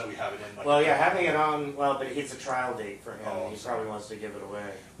 just so we have it in. Well, yeah, having it on, but it's a trial date for him. Oh, He sorry. probably wants to give it away.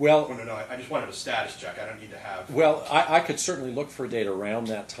 Well, No, I just wanted a status check. I don't need to have. Well, I could certainly look for a date around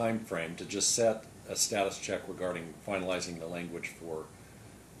that time frame to just set a status check regarding finalizing the language for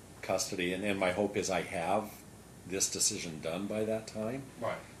custody, and my hope is I have this decision done by that time,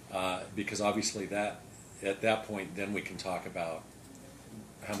 Right. because obviously that at that point then we can talk about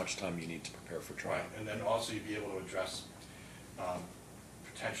how much time you need to prepare for trial. Right. And then also you'd be able to address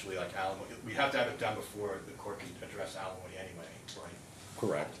potentially like alimony. We have to have it done before the court can address alimony anyway, right?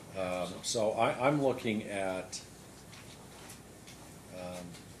 Correct. So I'm looking at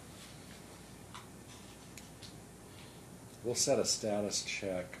we'll set a status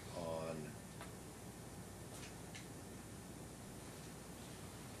check on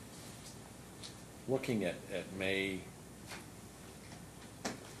looking at May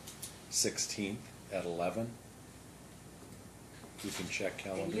 16th at 11. You can check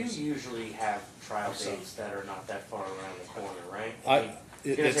And calendars. you usually have trial So- dates that are not that far around the corner, right? I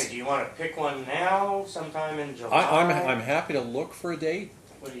was gonna say, do you want to pick one now, sometime in July? I'm happy to look for a date.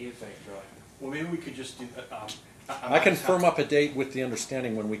 What do you think, Joy? Well, maybe we could just do. I can firm up a date with the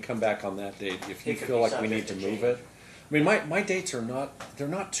understanding when we come back on that date, if you It could feel be like we need subject to to move change. it. I mean, my dates are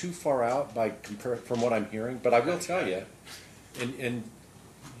not too far out from what I'm hearing, but I will tell you, and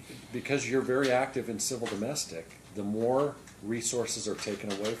because you're very active in civil domestic, the more resources are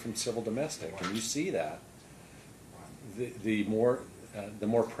taken away from civil domestic, and you see that, the more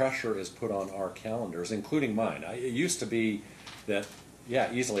pressure is put on our calendars, including mine. It used to be that,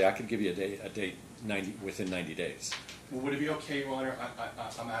 yeah, easily I could give you a date within 90 days. Well, would it be okay, Your Honor?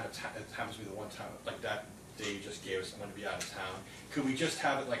 I'm out of town. It happens to be the one time, like that day you just gave us. I'm going to be out of town. Could we just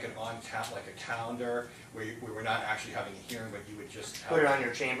have it like like a calendar where we're not actually having a hearing, but you would just have Put it on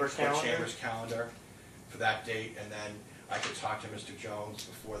your chamber's on calendar? Chamber's calendar for that date, and then I could talk to Mr. Jones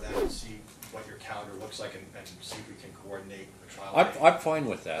before that and see what your calendar looks like and see if we can coordinate a trial date. I'm fine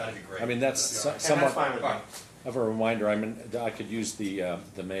with that. That'd be great. I mean, that's That'd be And that's somewhat fine with me. of a reminder. I mean, I could use the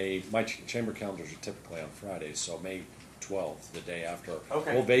May, my chamber calendars are typically on Fridays, so May 12th, the day after.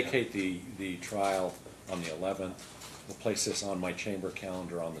 Okay. We'll vacate the trial on the 11th. We'll place this on my chamber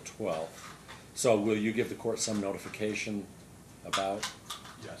calendar on the 12th. So will you give the court some notification about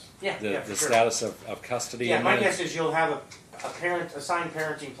Yes. Yeah, the, yeah, for the sure. status of custody? Yeah, And my then- guess is you'll have a signed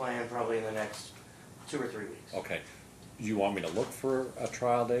parenting plan probably in the next 2 or 3 weeks. Okay. Do you want me to look for a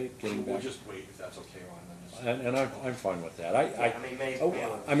trial date? Getting We'll back? just wait if that's okay, Ron. Then just- And I'm fine with that. I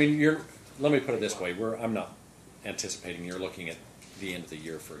mean, I mean, let me put it this way, I'm not anticipating you're looking at the end of the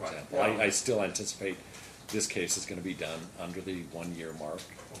year, for Right. example. No. I still anticipate this case is gonna be done under the 1-year mark,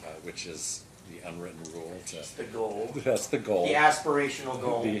 which is the unwritten rule That's the goal. that's the goal. The aspirational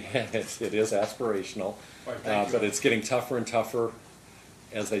goal. It is aspirational, All right, thank you. but it's getting tougher and tougher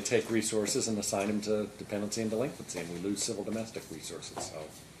as they take resources and assign them to dependency and delinquency, and we lose civil domestic resources, so.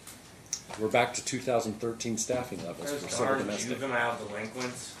 We're back to 2013 staffing levels Those for civil darn domestic. juvenile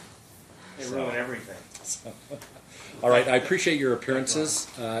delinquents, they So- ruin everything. All right, I appreciate your appearances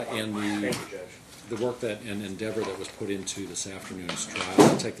and Thank the you, Judge. work and endeavor that was put into this afternoon's trial.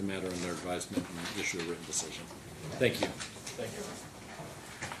 I'll take the matter under advisement and issue a written decision. Thank you. Thank you.